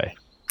hallway?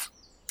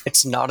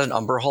 It's not an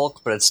Umber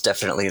Hulk, but it's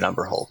definitely an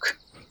Umber Hulk.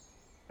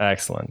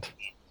 Excellent.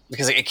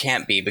 Because it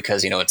can't be,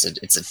 because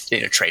it's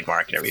a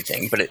trademark and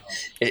everything. But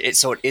it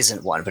so it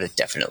isn't one, but it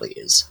definitely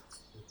is.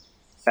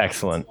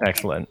 Excellent.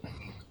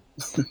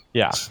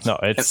 Yeah, no,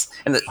 it's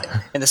in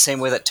the same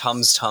way that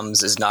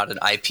Tums is not an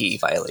IP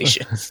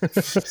violation.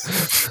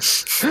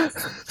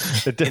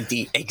 In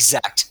the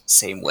exact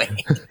same way.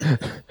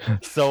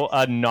 So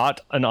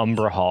not an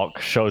Umber Hulk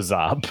shows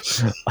up,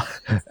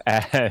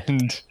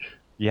 and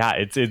yeah,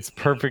 it's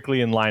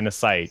perfectly in line of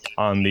sight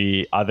on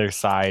the other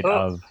side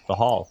of the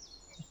hall.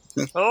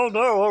 Oh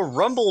no, a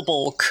Rumble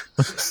Bulk.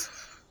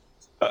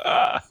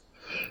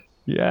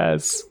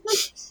 Yes.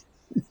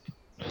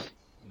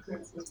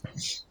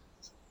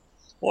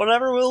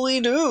 Whatever will we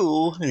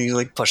do? And he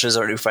like pushes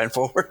our new friend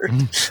forward,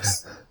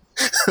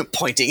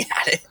 pointing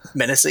at it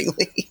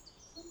menacingly.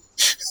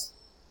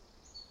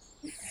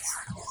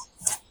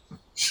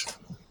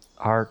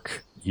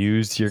 Ark,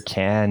 use your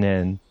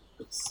cannon.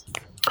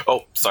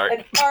 Oh, sorry.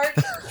 An arc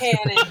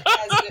cannon,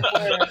 as it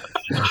were.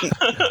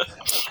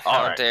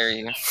 How Alright. dare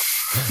you?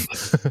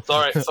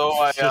 Alright, so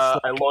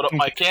I load up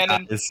my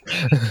cannon.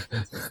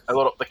 I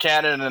load up the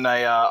cannon and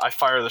I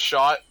fire the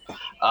shot.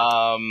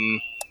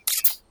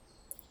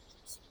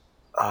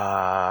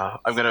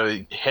 I'm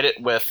gonna hit it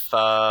with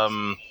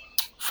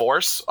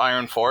force,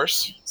 iron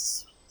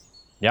force.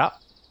 Yeah.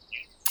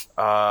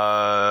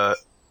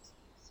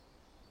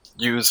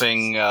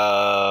 Using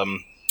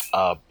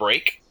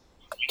break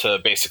to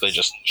basically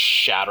just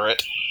shatter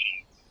it,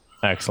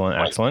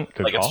 Excellent.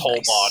 Good like call.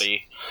 its whole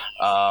body.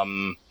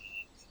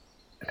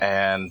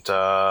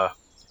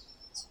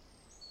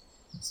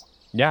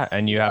 Yeah,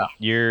 and you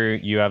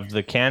have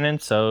the cannon,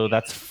 so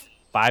that's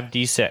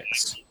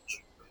 5d6.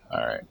 All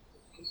right.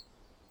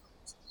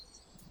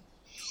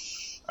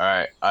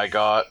 I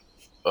got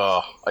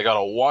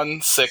a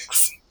 1,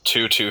 6,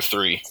 2, 2,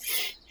 3.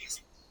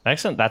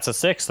 Excellent. That's a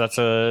 6. That's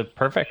a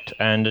perfect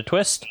and a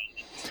twist.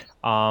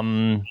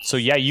 So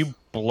yeah, you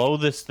blow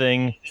this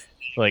thing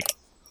like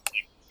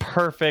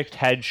perfect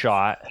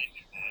headshot,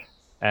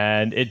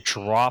 and it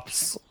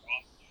drops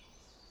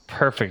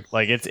perfect.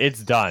 Like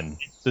it's done.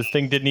 This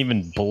thing didn't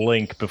even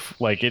blink.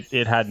 Like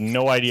it had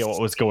no idea what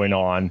was going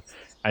on,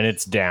 and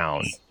it's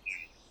down.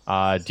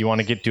 Do you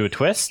want to do a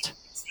twist?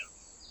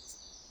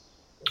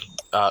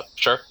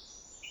 Sure.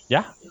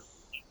 Yeah.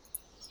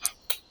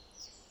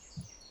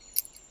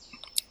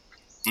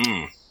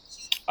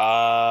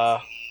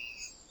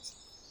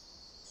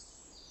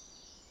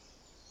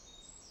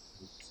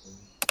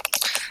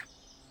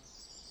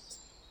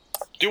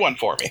 Do one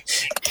for me.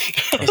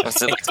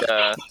 Was it like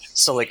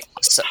So like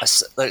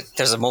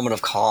there's a moment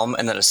of calm,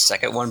 and then a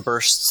second one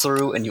bursts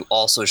through, and you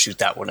also shoot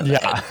that one in the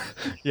head.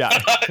 Yeah.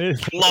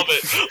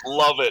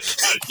 Love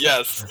it.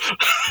 Yes.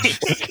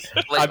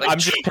 I'm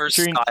just Trooper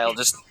picturing- style,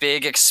 just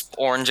big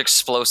orange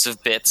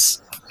explosive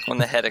bits when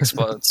the head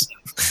explodes.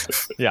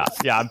 Yeah.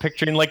 I'm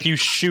picturing like you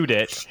shoot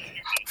it,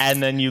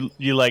 and then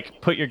you like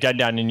put your gun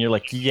down, and you're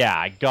like, yeah,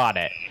 I got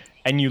it.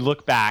 And you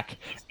look back,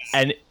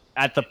 and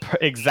at the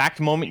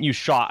exact moment you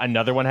shot,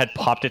 another one had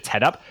popped its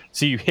head up,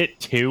 so you hit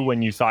 2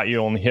 when you thought you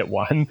only hit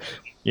 1.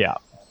 Yeah.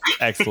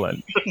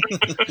 Excellent.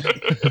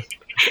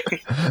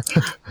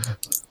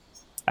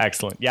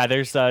 Excellent. Yeah,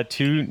 there's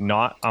 2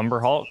 not Umber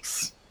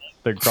Hulks.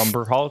 They're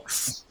Grumber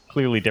Hulks.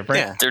 Clearly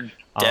different. Yeah. They're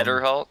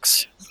deader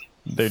Hulks.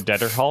 They're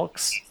deader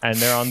Hulks, and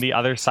they're on the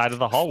other side of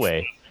the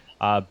hallway.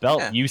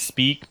 Belt, you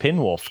speak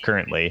Pinwolf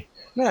currently.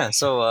 Yeah,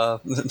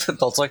 so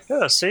Belt's like,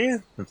 yeah, see,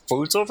 the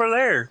food's over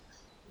there.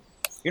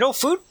 You know,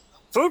 food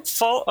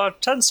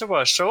tends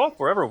to show up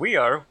wherever we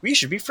are. We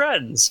should be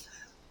friends.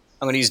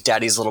 I'm going to use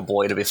Daddy's little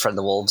boy to befriend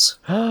the wolves.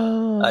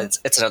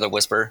 It's another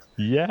whisper.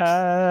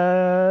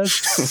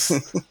 Yes.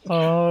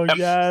 Oh,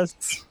 yes.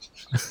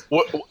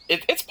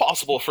 It's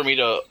possible for me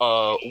to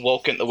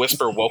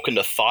whisper woken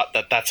to thought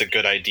that that's a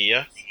good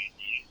idea.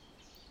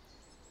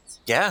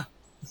 Yeah.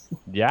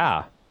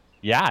 Yeah.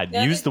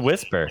 Use the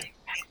whisper.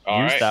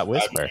 All Use right. that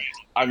whisper.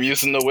 I'm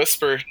using the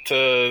whisper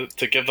to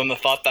give them the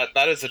thought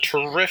that is a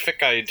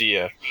terrific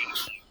idea.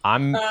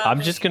 I'm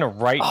just gonna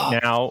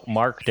now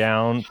mark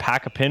down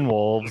pack of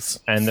pinwolves,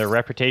 and their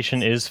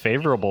reputation is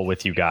favorable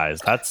with you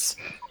guys. That's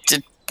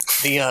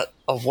The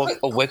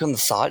awaken the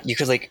thought. You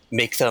could like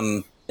make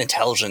them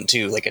intelligent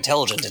too, like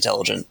intelligent.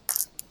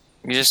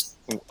 You just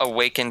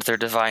awakened their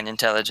divine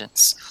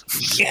intelligence.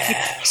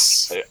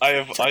 Yes. I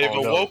have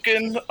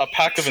awoken a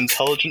pack of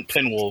intelligent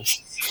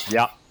pinwolves.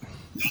 yeah.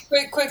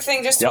 Quick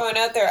thing just to point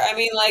out there. I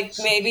mean, like,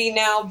 maybe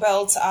now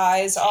Belt's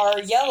eyes are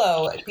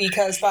yellow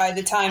because by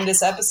the time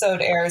this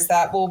episode airs,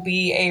 that will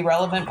be a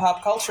relevant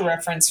pop culture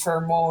reference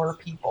for more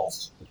people.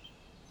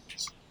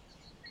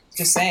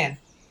 Just saying.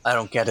 I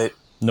don't get it.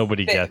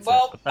 Nobody gets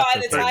Well, it.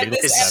 by the time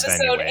this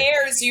episode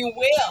airs, you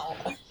will.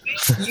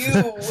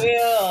 You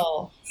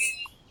will.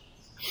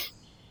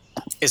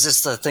 Is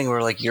this the thing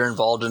where like you're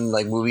involved in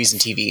like movies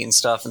and TV and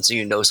stuff, and so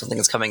you know something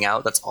is coming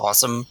out? That's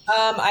awesome.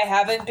 I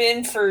haven't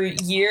been for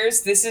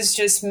years. This is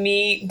just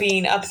me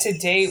being up to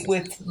date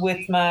with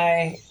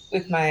my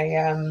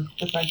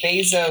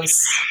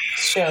Bezos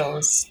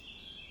shows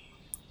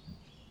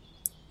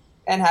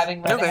and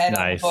having read ahead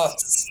on the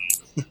books.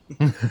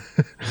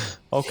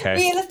 Okay.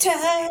 Wheel of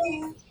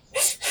Time.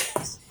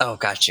 Oh,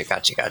 gotcha.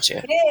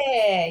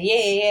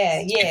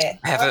 Yeah.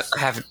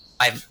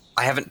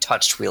 I haven't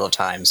touched Wheel of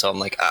Time, so I'm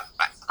like,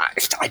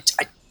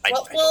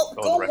 Well,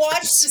 go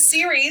watch the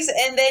series,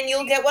 and then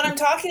you'll get what I'm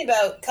talking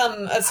about.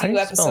 Come a few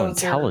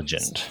episodes.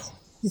 Intelligent.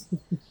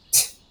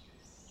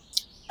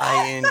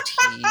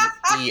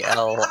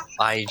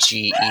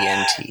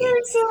 INTELIGENT.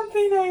 There's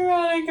something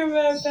ironic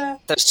about that.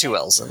 There's 2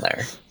 L's in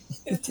there,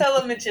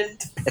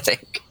 Intelligent. I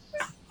think.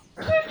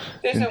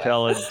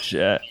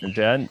 Intelligent.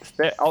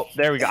 Oh,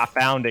 there we go. I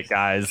found it,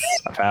 guys.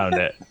 I found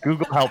it.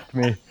 Google helped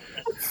me.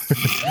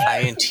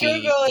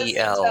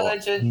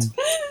 INTELIGENT.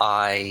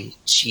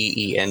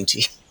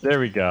 There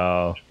we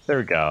go.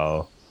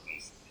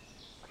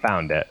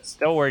 Found it.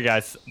 Don't worry,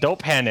 guys. Don't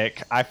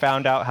panic. I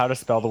found out how to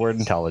spell the word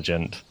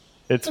intelligent.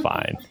 It's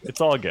fine. It's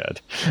all good.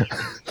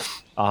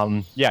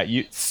 Yeah,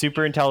 you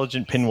super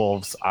intelligent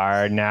pinwolves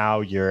are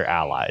now your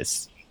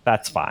allies.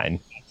 That's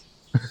fine.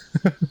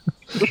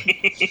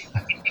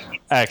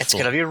 Excellent. It's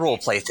gonna be a role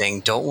play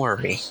thing. Don't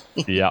worry.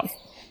 Yeah.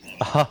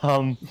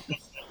 And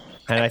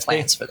I have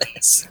plans for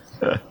this.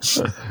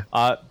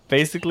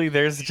 Basically,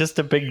 there's just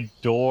a big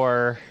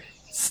door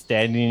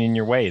standing in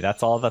your way.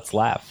 That's all that's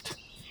left.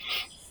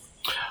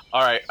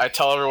 All right, I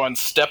tell everyone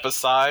step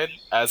aside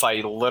as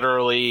I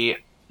literally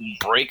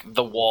break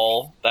the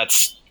wall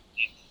that's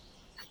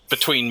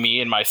between me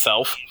and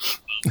myself.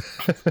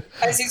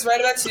 As he's right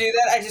about to do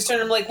that, I just turn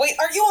to him like, wait,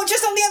 are you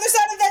just on the other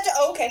side of that?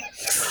 Oh, okay.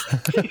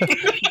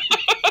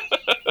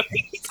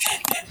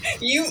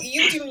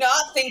 You do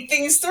not think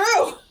things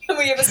through.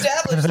 We have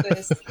established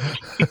this.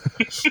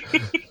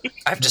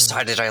 I've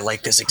decided I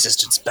like this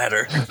existence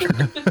better.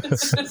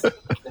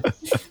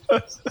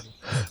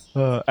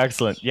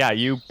 Excellent. Yeah,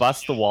 you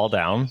bust the wall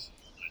down,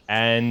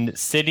 and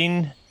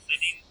sitting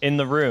in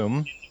the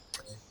room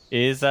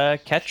is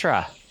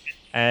Ketra.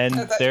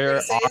 And there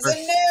are... He's a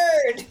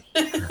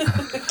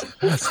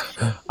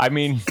nerd! I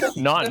mean,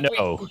 not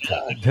no.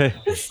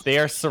 They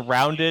are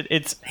surrounded.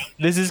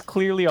 This is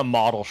clearly a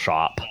model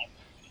shop.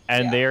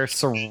 And they are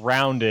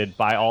surrounded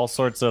by all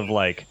sorts of,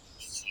 like,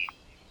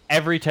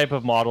 every type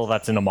of model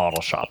that's in a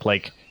model shop.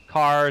 Like,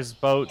 cars,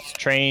 boats,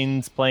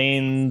 trains,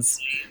 planes,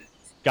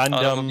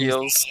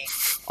 Gundams,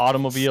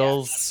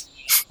 automobiles.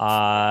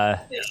 I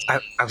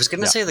was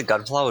going to say the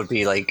Gunpla would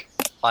be, like,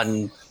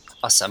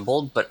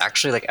 unassembled, but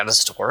actually, like, at a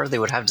store, they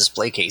would have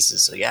display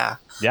cases, so yeah.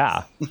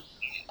 Yeah.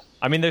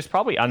 I mean, there's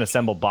probably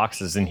unassembled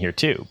boxes in here,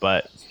 too,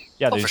 but...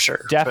 Yeah, there's for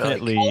sure.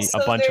 definitely a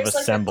bunch of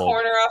assembled. There's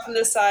like a corner off on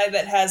the side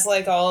that has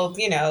like all,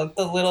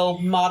 the little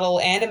model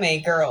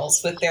anime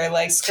girls with their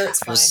like skirts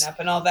flying up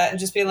and all that, and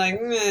just being like,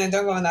 don't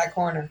go in that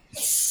corner.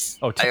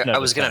 Oh, I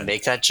was going to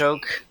make that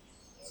joke,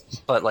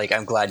 but like,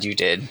 I'm glad you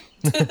did.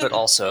 But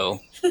also,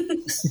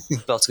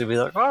 Belt's going to be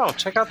like, oh,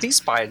 check out these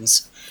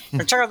spines.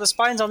 Or check out the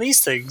spines on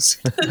these things.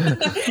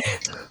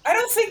 I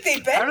don't think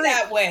they bend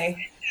that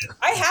way.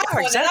 I have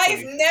one, exactly.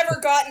 and I've never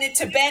gotten it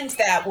to bend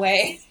that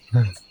way.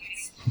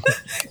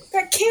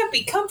 That can't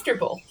be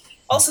comfortable.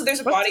 Also, there's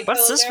a body pillow.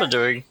 What's this one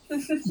doing?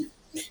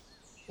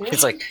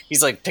 He's like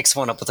picks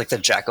one up with like the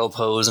Jacko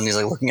pose, and he's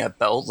like looking at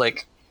Belt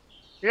like,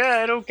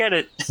 yeah, I don't get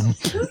it.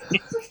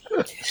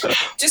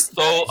 Just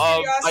out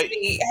of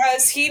curiosity,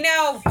 has he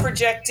now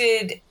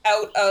projected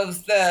out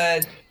of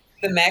the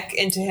mech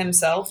into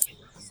himself?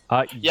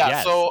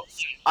 Yes. So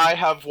I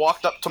have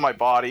walked up to my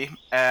body,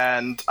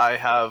 and I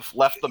have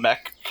left the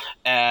mech,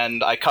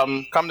 and I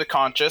come to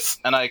conscious,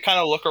 and I kind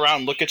of look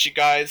around, look at you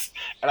guys,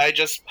 and I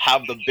just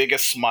have the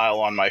biggest smile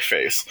on my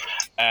face,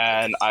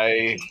 and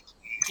I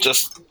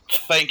just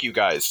thank you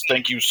guys.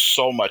 Thank you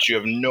so much. You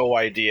have no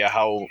idea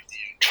how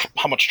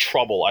much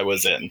trouble I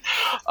was in.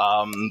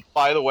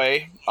 By the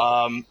way,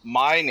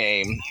 my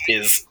name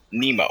is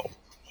Nemo.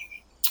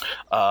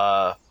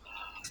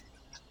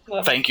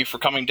 Thank you for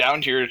coming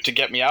down here to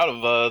get me out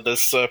of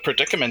this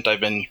predicament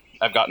I've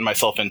gotten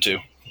myself into.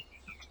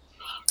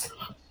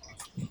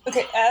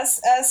 Okay,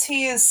 as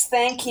he is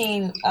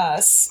thanking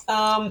us,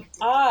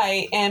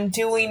 I am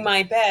doing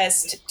my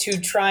best to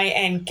try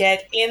and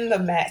get in the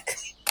mech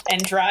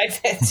and drive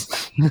it.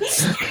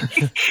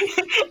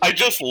 I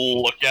just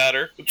look at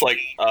her. It's like,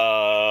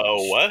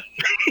 what?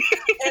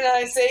 And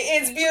I say,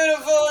 it's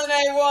beautiful and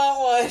I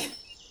want one.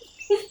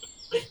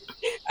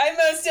 I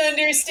must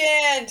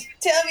understand.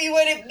 Tell me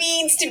what it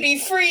means to be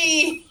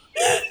free.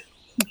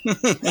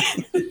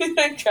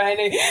 I'm trying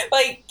to,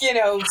 like,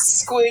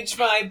 squidge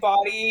my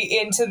body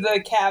into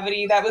the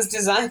cavity that was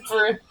designed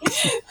for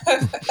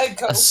a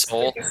ghost.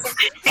 soul.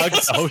 A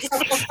ghost.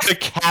 The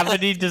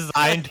cavity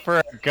designed for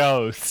a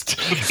ghost.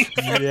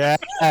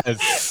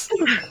 Yes.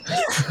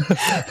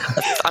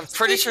 I'm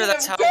pretty sure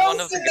that's how Ghost one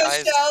of the in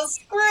guys. shell.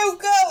 Screw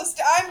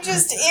ghost. I'm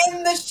just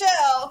in the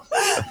shell.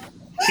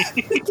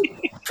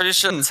 Pretty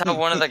sure that's how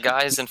one of the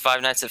guys in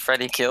Five Nights at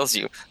Freddy kills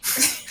you.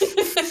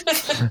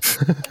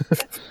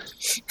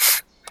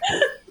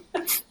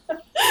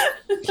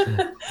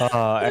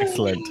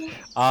 Excellent.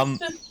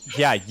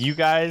 Yeah, you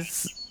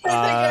guys.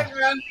 Are you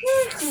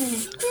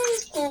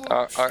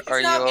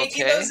Not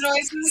making okay? those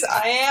noises.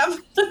 I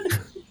am.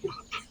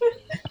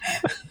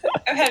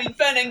 I'm having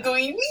fun and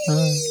going.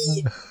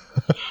 Wee!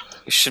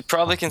 You should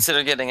probably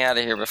consider getting out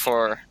of here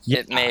before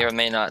it may or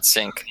may not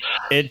sink.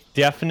 It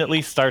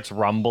definitely starts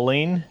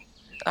rumbling.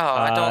 Oh,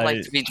 I don't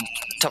like to be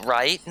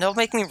right. No,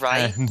 make me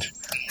right. And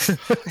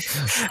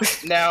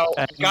Now,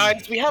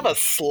 guys, we have a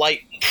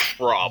slight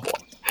problem.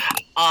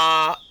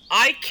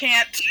 I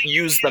can't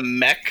use the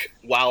mech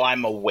while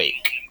I'm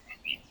awake.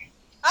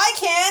 I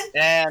can.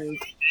 And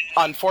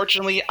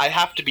unfortunately, I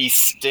have to be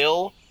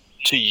still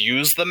to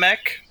use the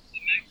mech.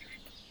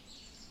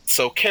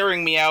 So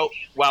carrying me out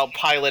while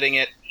piloting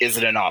it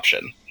isn't an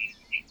option.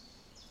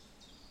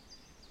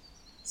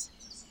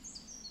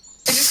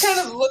 I just kind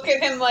of look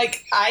at him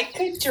like I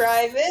could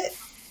drive it.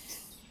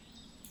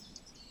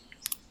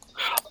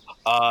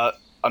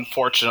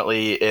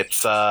 Unfortunately,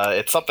 it's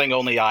something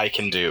only I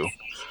can do.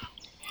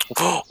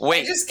 I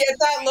Wait, just get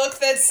that look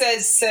that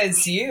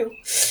says you.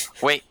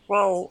 wait.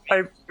 Well,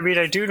 I mean,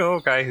 I do know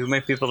a guy who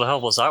might be able to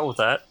help us out with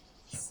that.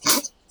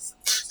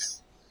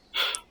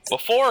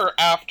 Before or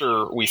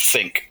after we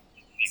sink?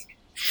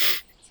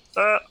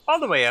 On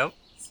the way out.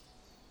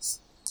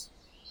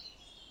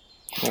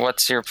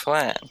 What's your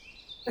plan?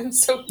 I'm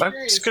so I'm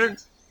curious. gonna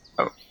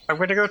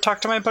go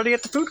talk to my buddy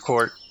at the food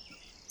court.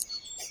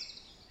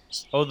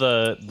 oh,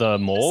 the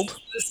mold.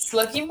 The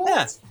sluggy mold?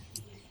 Yeah.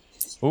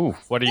 Ooh,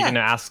 what are you Yeah. gonna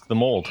ask the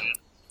mold?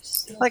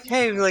 Like,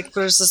 hey, like,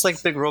 there's this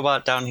like big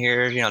robot down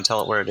here.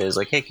 Tell it where it is.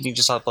 Like, hey, can you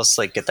just help us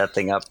like get that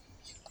thing up?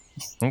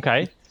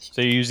 Okay,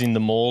 so you're using the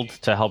mold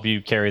to help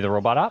you carry the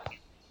robot up.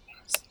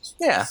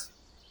 Yeah.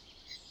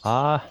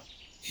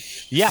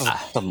 Yeah.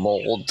 The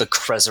mold, the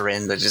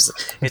Crezerin,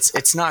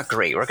 it's not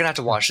great. We're gonna have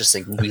to wash this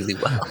thing really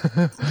well.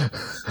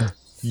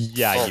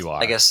 Yeah, Well, you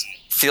are. I guess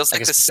Feels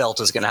like this, Belt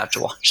is gonna have to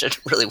wash it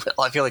really well.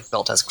 I feel like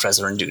Belt has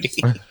Crezerin duty.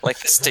 like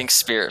the stink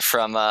spirit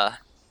from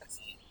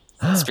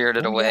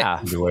Spirited Away. Yeah.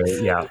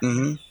 Yeah.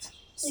 Mm-hmm.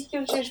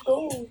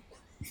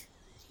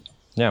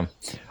 Yeah.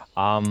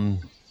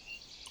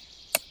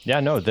 Yeah,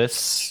 no,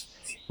 this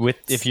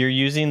if you're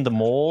using the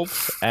mold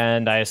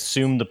and I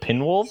assume the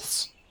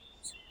pinwolves.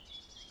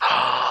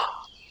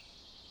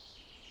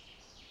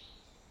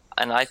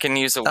 And I can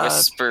use a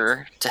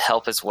whisper to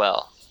help as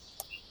well.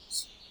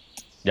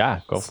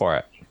 Yeah, go for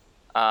it.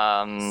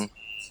 I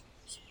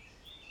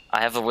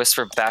have a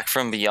whisper back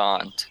from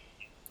beyond.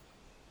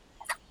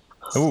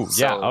 Ooh,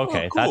 yeah, So-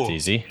 okay, cool. that's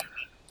easy.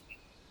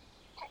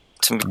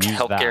 To Use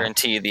help that.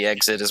 guarantee the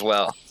exit as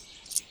well.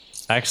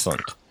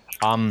 Excellent.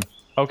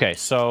 Okay,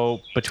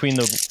 so between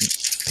the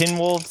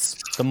pinwolves,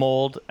 the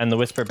mold, and the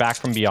whisper back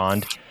from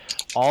beyond,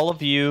 all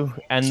of you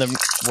and the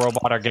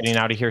robot are getting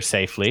out of here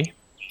safely.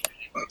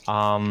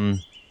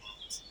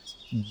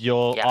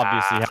 You'll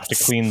obviously have to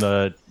clean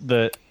the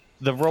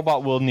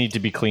robot will need to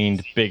be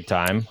cleaned big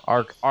time.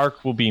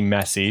 Arc will be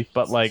messy,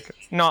 but like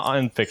not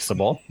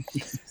unfixable.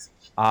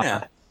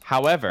 Yeah.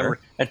 However,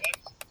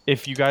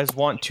 if you guys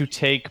want to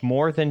take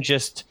more than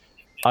just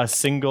a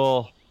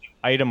single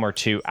item or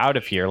two out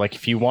of here, like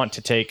if you want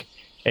to take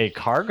a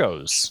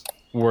cargo's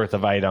worth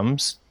of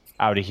items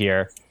out of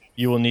here,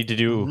 you will need to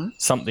do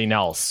something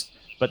else.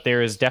 But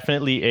there is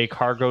definitely a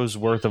cargo's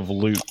worth of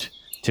loot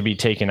to be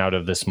taken out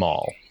of this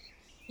mall.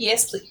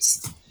 Yes,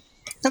 please.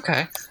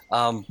 Okay.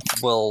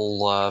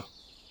 We'll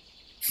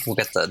get we'll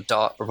get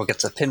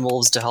the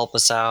pinwolves to help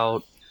us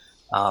out.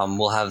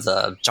 We'll have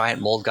the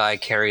giant mold guy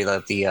carry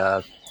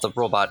the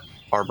robot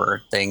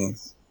armor thing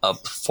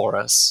up for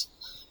us,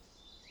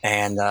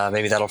 and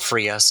maybe that'll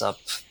free us up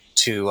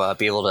to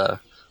be able to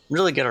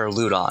really get our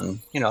loot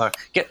on.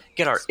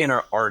 Get our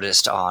inner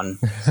artist on,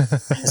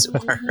 as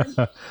it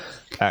were.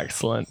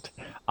 Excellent.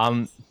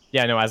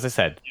 Yeah, no, as I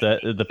said,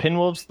 the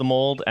pinwolves, the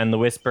mold, and the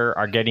whisper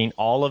are getting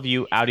all of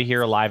you out of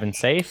here alive and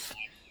safe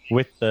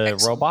with the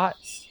Excellent. robot.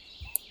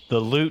 The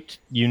loot,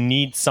 you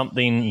need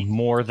something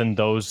more than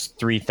those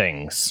three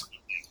things.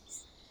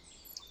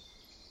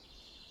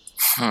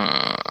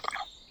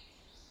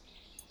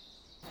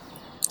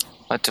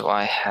 What do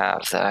I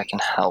have that I can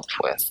help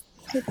with?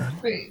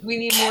 Wait, we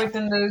need more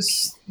than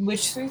those.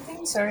 Which three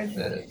things? Sorry,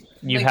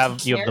 You like, have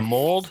the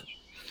mold.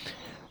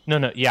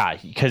 No, yeah,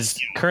 because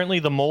currently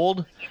the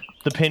mold,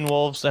 the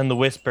pinwolves, and the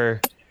whisper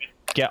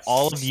get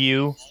all of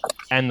you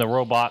and the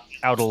robot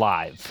out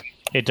alive.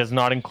 It does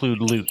not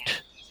include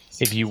loot.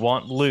 If you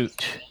want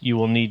loot, you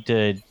will need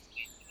to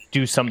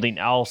do something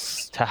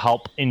else to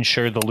help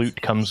ensure the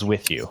loot comes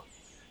with you.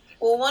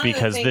 Well, one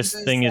because of the this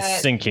things thing is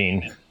that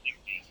sinking.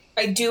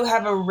 I do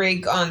have a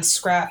rig on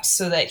Scraps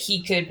so that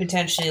he could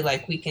potentially,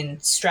 like, we can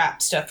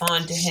strap stuff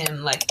onto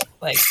him, like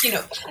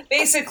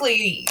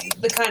basically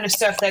the kind of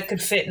stuff that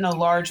could fit in a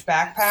large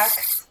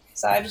backpack,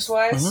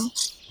 size-wise.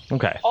 Mm-hmm.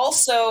 Okay.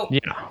 Also,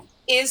 Yeah.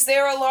 is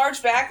there a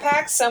large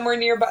backpack somewhere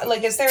nearby?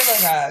 Like, is there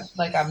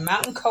like a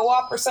mountain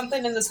co-op or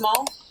something in this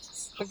mall?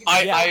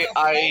 I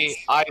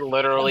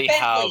literally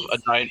have a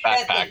giant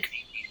backpack.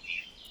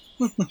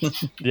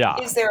 Yeah.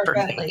 Is there a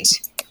Bentley?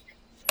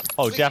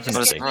 Oh, We could just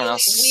definitely. get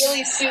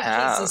wheelie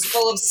suitcases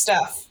full of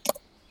stuff.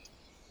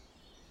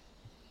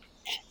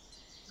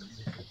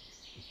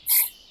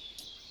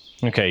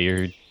 Okay,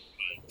 you're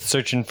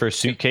searching for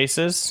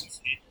suitcases,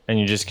 and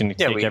you're just going to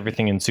take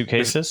everything in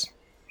suitcases?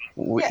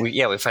 We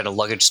find a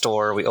luggage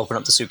store. We open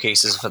up the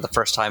suitcases for the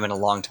first time in a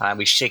long time.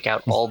 We shake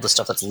out all the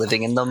stuff that's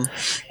living in them,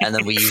 and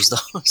then we use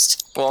those.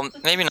 Well,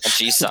 maybe not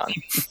G-San.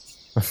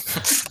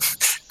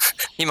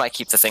 He might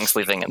keep the things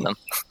living in them.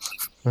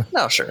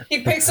 No, sure.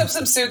 He picks up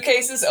some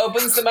suitcases,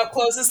 opens them up,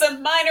 closes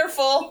them. Mine are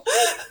full.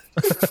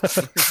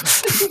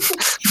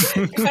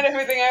 Got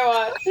everything I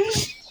want.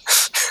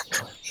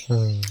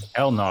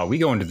 Hell no, we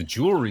go into the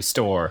jewelry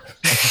store.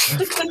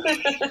 G-San's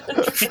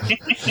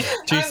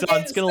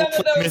I'm getting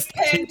some of those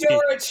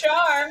Pandora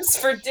charms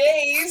for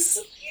days.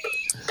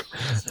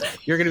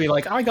 You're going to be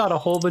like, I got a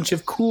whole bunch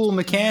of cool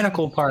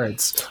mechanical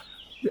parts.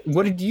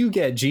 What did you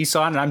get,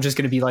 G-San? And I'm just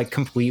going to be like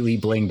completely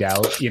blinged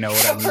out. You know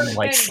what I mean?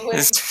 Like,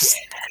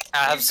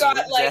 You've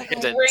got like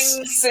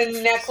rings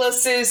and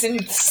necklaces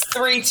and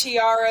 3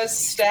 tiaras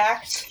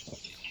stacked.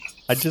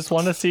 I just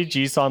want to see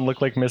G-San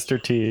look like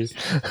Mr. T.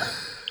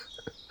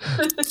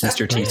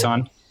 Mr.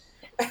 T-San?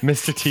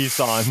 Mr.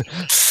 T-San.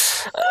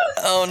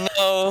 Oh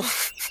no.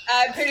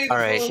 All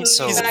right,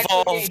 so he's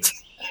evolved.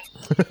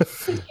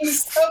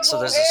 He's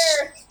so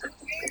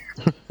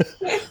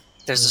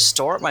there's a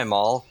store at my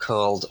mall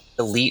called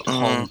Elite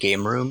Home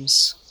Game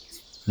Rooms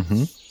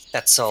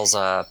that sells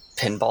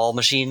pinball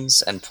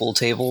machines and pool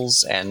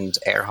tables and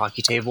air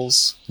hockey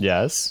tables.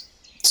 Yes.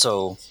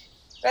 So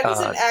that is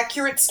an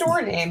accurate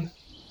store name.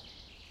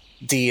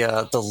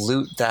 The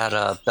loot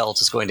that Belt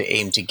is going to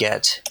aim to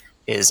get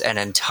is an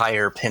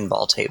entire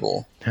pinball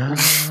table.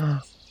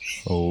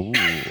 Oh,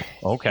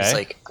 okay. It's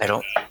like, I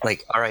don't,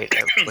 like, all right,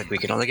 like, we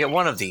can only get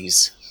one of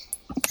these.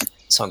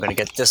 So I'm going to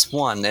get this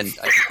one, and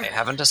I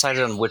haven't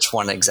decided on which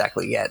one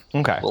exactly yet.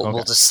 Okay.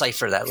 We'll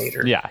decipher that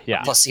later.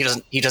 Yeah. Plus, he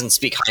doesn't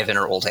speak Hyven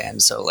or Old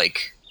Hand, so,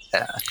 like...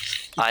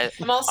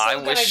 I'm also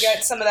going to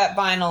get some of that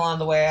vinyl on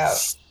the way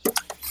out.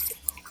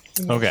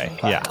 Okay,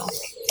 yeah.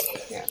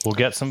 We'll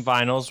get some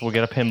vinyls, we'll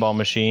get a pinball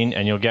machine,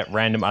 and you'll get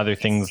random other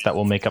things that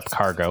will make up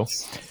cargo.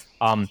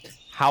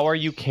 How are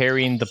you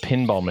carrying the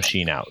pinball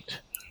machine out?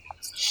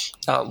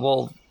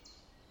 They'll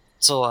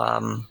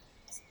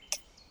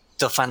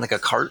find like a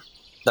cart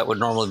that would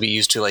normally be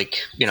used to,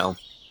 like, you know,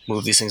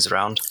 move these things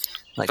around.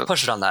 Like,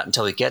 push it on that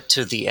until we get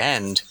to the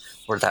end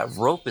where that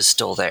rope is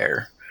still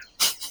there.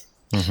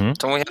 Mm-hmm.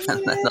 Don't we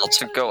have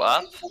to go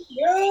up?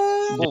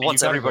 Well,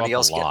 once everybody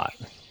else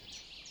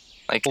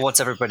once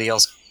everybody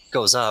else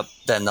goes up,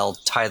 then they'll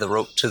tie the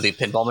rope to the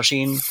pinball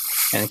machine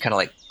and kind of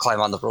like climb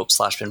on the rope /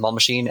 pinball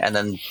machine, and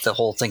then the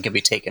whole thing can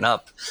be taken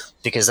up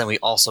because then we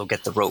also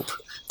get the rope.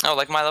 Oh,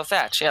 like Milo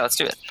Thatch. Yeah, let's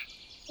do it.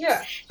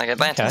 Yeah. Like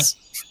Atlantis.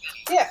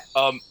 Okay. Yeah.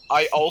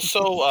 I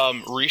also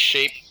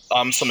reshape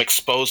some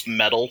exposed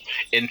metal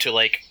into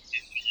like,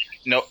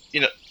 not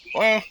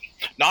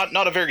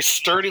a very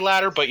sturdy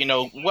ladder, but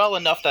well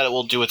enough that it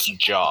will do its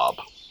job.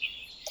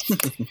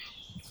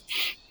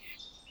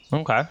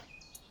 Okay.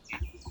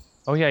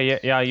 Oh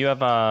yeah. You have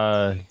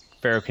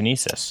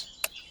ferrokinesis.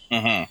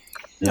 Mm-hmm.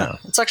 Yeah,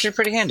 it's actually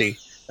pretty handy.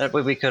 That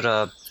way we could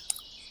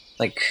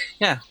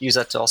use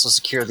that to also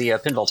secure the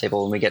pinball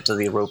table when we get to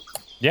the rope.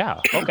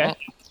 Yeah. Okay.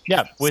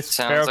 Yeah, with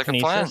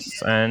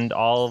ferrokinesis and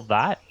all of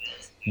that,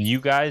 you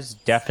guys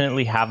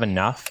definitely have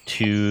enough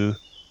to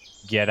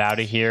get out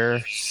of here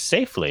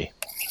safely.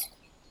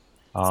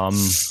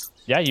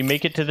 You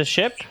make it to the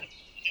ship.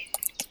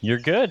 You're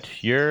good.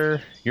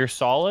 You're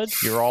solid.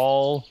 You're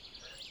all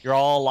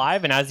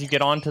alive. And as you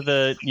get onto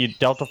the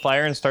Delta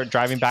Flyer and start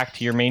driving back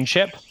to your main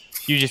ship,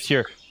 you just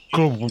hear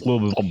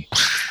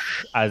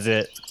as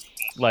it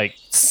like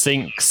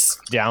sinks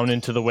down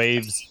into the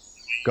waves,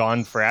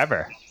 gone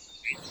forever.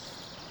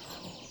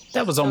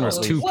 That was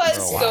almost too.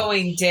 What's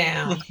going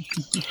down?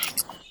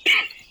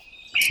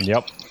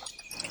 Yep.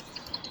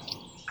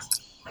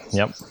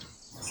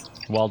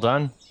 Well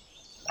done.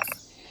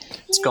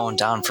 It's going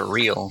down for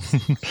real.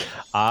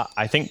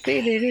 I think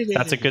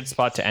that's a good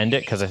spot to end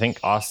it because I think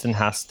Austin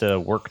has to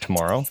work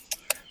tomorrow.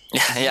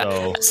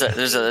 Yeah. So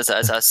there's a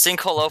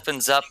sinkhole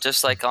opens up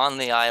just like on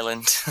the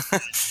island.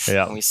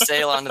 Yeah. And we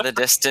sail onto the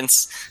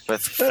distance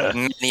with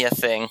many a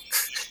thing.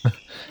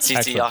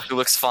 Yaku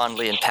looks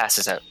fondly and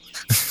passes out.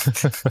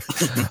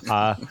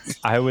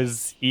 I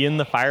was Ian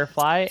the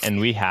Firefly, and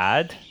we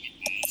had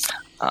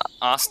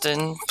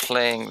Austin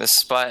playing the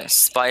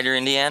Spider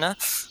Indiana.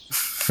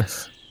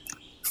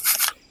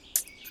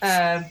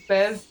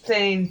 Bev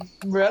playing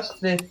Rook,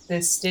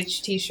 the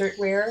Stitch t-shirt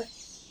wearer.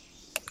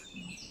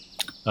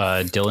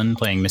 Dylan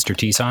playing Mr.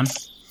 T-Son.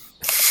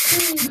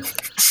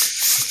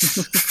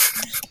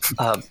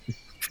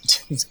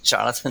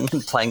 Jonathan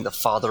playing the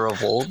father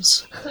of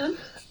wolves.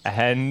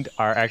 And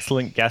our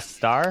excellent guest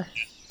star,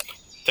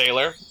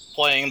 Taylor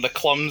playing the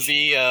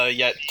clumsy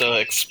yet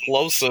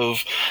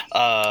explosive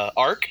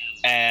Ark,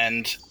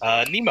 and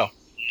Nemo.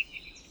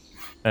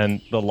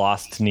 and the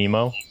lost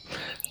Nemo.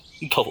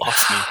 The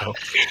lost Nemo.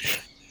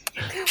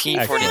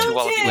 P42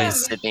 while he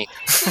was Sydney.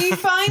 We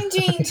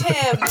fine-tuned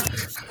him.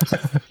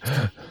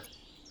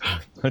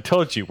 I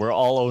told you, we're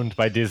all owned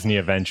by Disney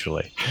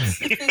eventually.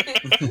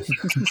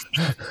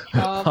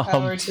 All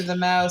power to the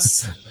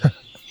mouse.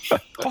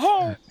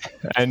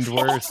 And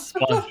we're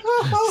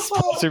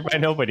sponsored by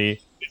nobody.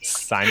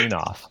 Signing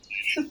off.